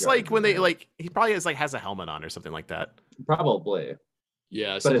 Is it just like when they like he probably is like has a helmet on or something like that? Probably.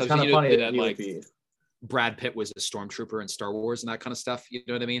 Yeah, but it's kind of funny that like Brad Pitt was a stormtrooper in Star Wars and that kind of stuff. You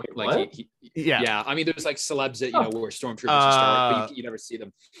know what I mean? Wait, like, yeah. I mean, there's like celebs that were stormtroopers in Star Wars, but you never see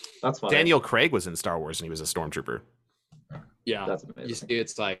them. That's funny. Daniel Craig was in Star Wars and he was a stormtrooper. Yeah, that's amazing.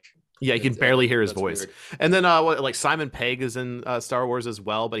 It's like. Yeah, you can barely hear his voice. Weird. And then like Simon Pegg is in Star Wars as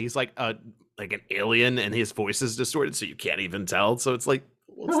well, but he's like an alien and his voice is distorted, so you can't even tell. So it's like,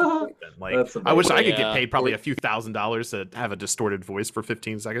 what's the point then? Like, I wish I could get paid probably a few $1,000s to have a distorted voice for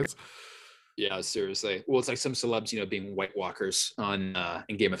 15 seconds. Yeah, seriously. Well, it's like some celebs, being White Walkers on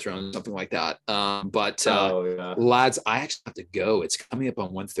in Game of Thrones, something like that. Lads, I actually have to go. It's coming up on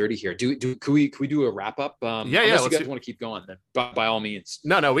 1:30 here. Can we do a wrap up? Yeah. Unless you guys want to keep going, then by all means.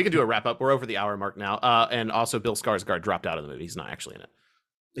 No, we can do a wrap up. We're over the hour mark now. And also, Bill Skarsgård dropped out of the movie. He's not actually in it.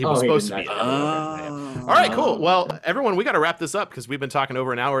 He was supposed to be. Okay. All right, cool. Well, everyone, we got to wrap this up because we've been talking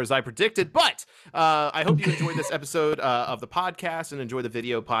over an hour as I predicted. But I hope you enjoyed this episode of the podcast and enjoy the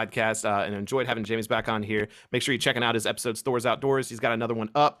video podcast and enjoyed having James back on here. Make sure you're checking out his episodes, Thor's Outdoors. He's got another one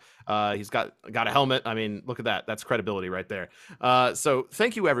up. He's got a helmet. I mean, look at that. That's credibility right there. So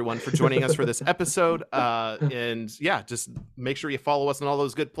thank you, everyone, for joining us for this episode. And yeah, just make sure you follow us on all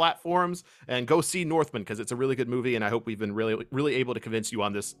those good platforms and go see Northman because it's a really good movie. And I hope we've been really, really able to convince you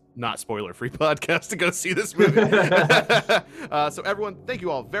on this not spoiler-free podcast to go see this movie. So everyone, thank you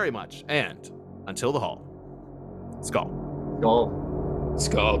all very much. And until the hall, Skull. Skull.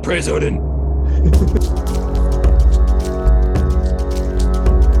 Skull. Praise Odin.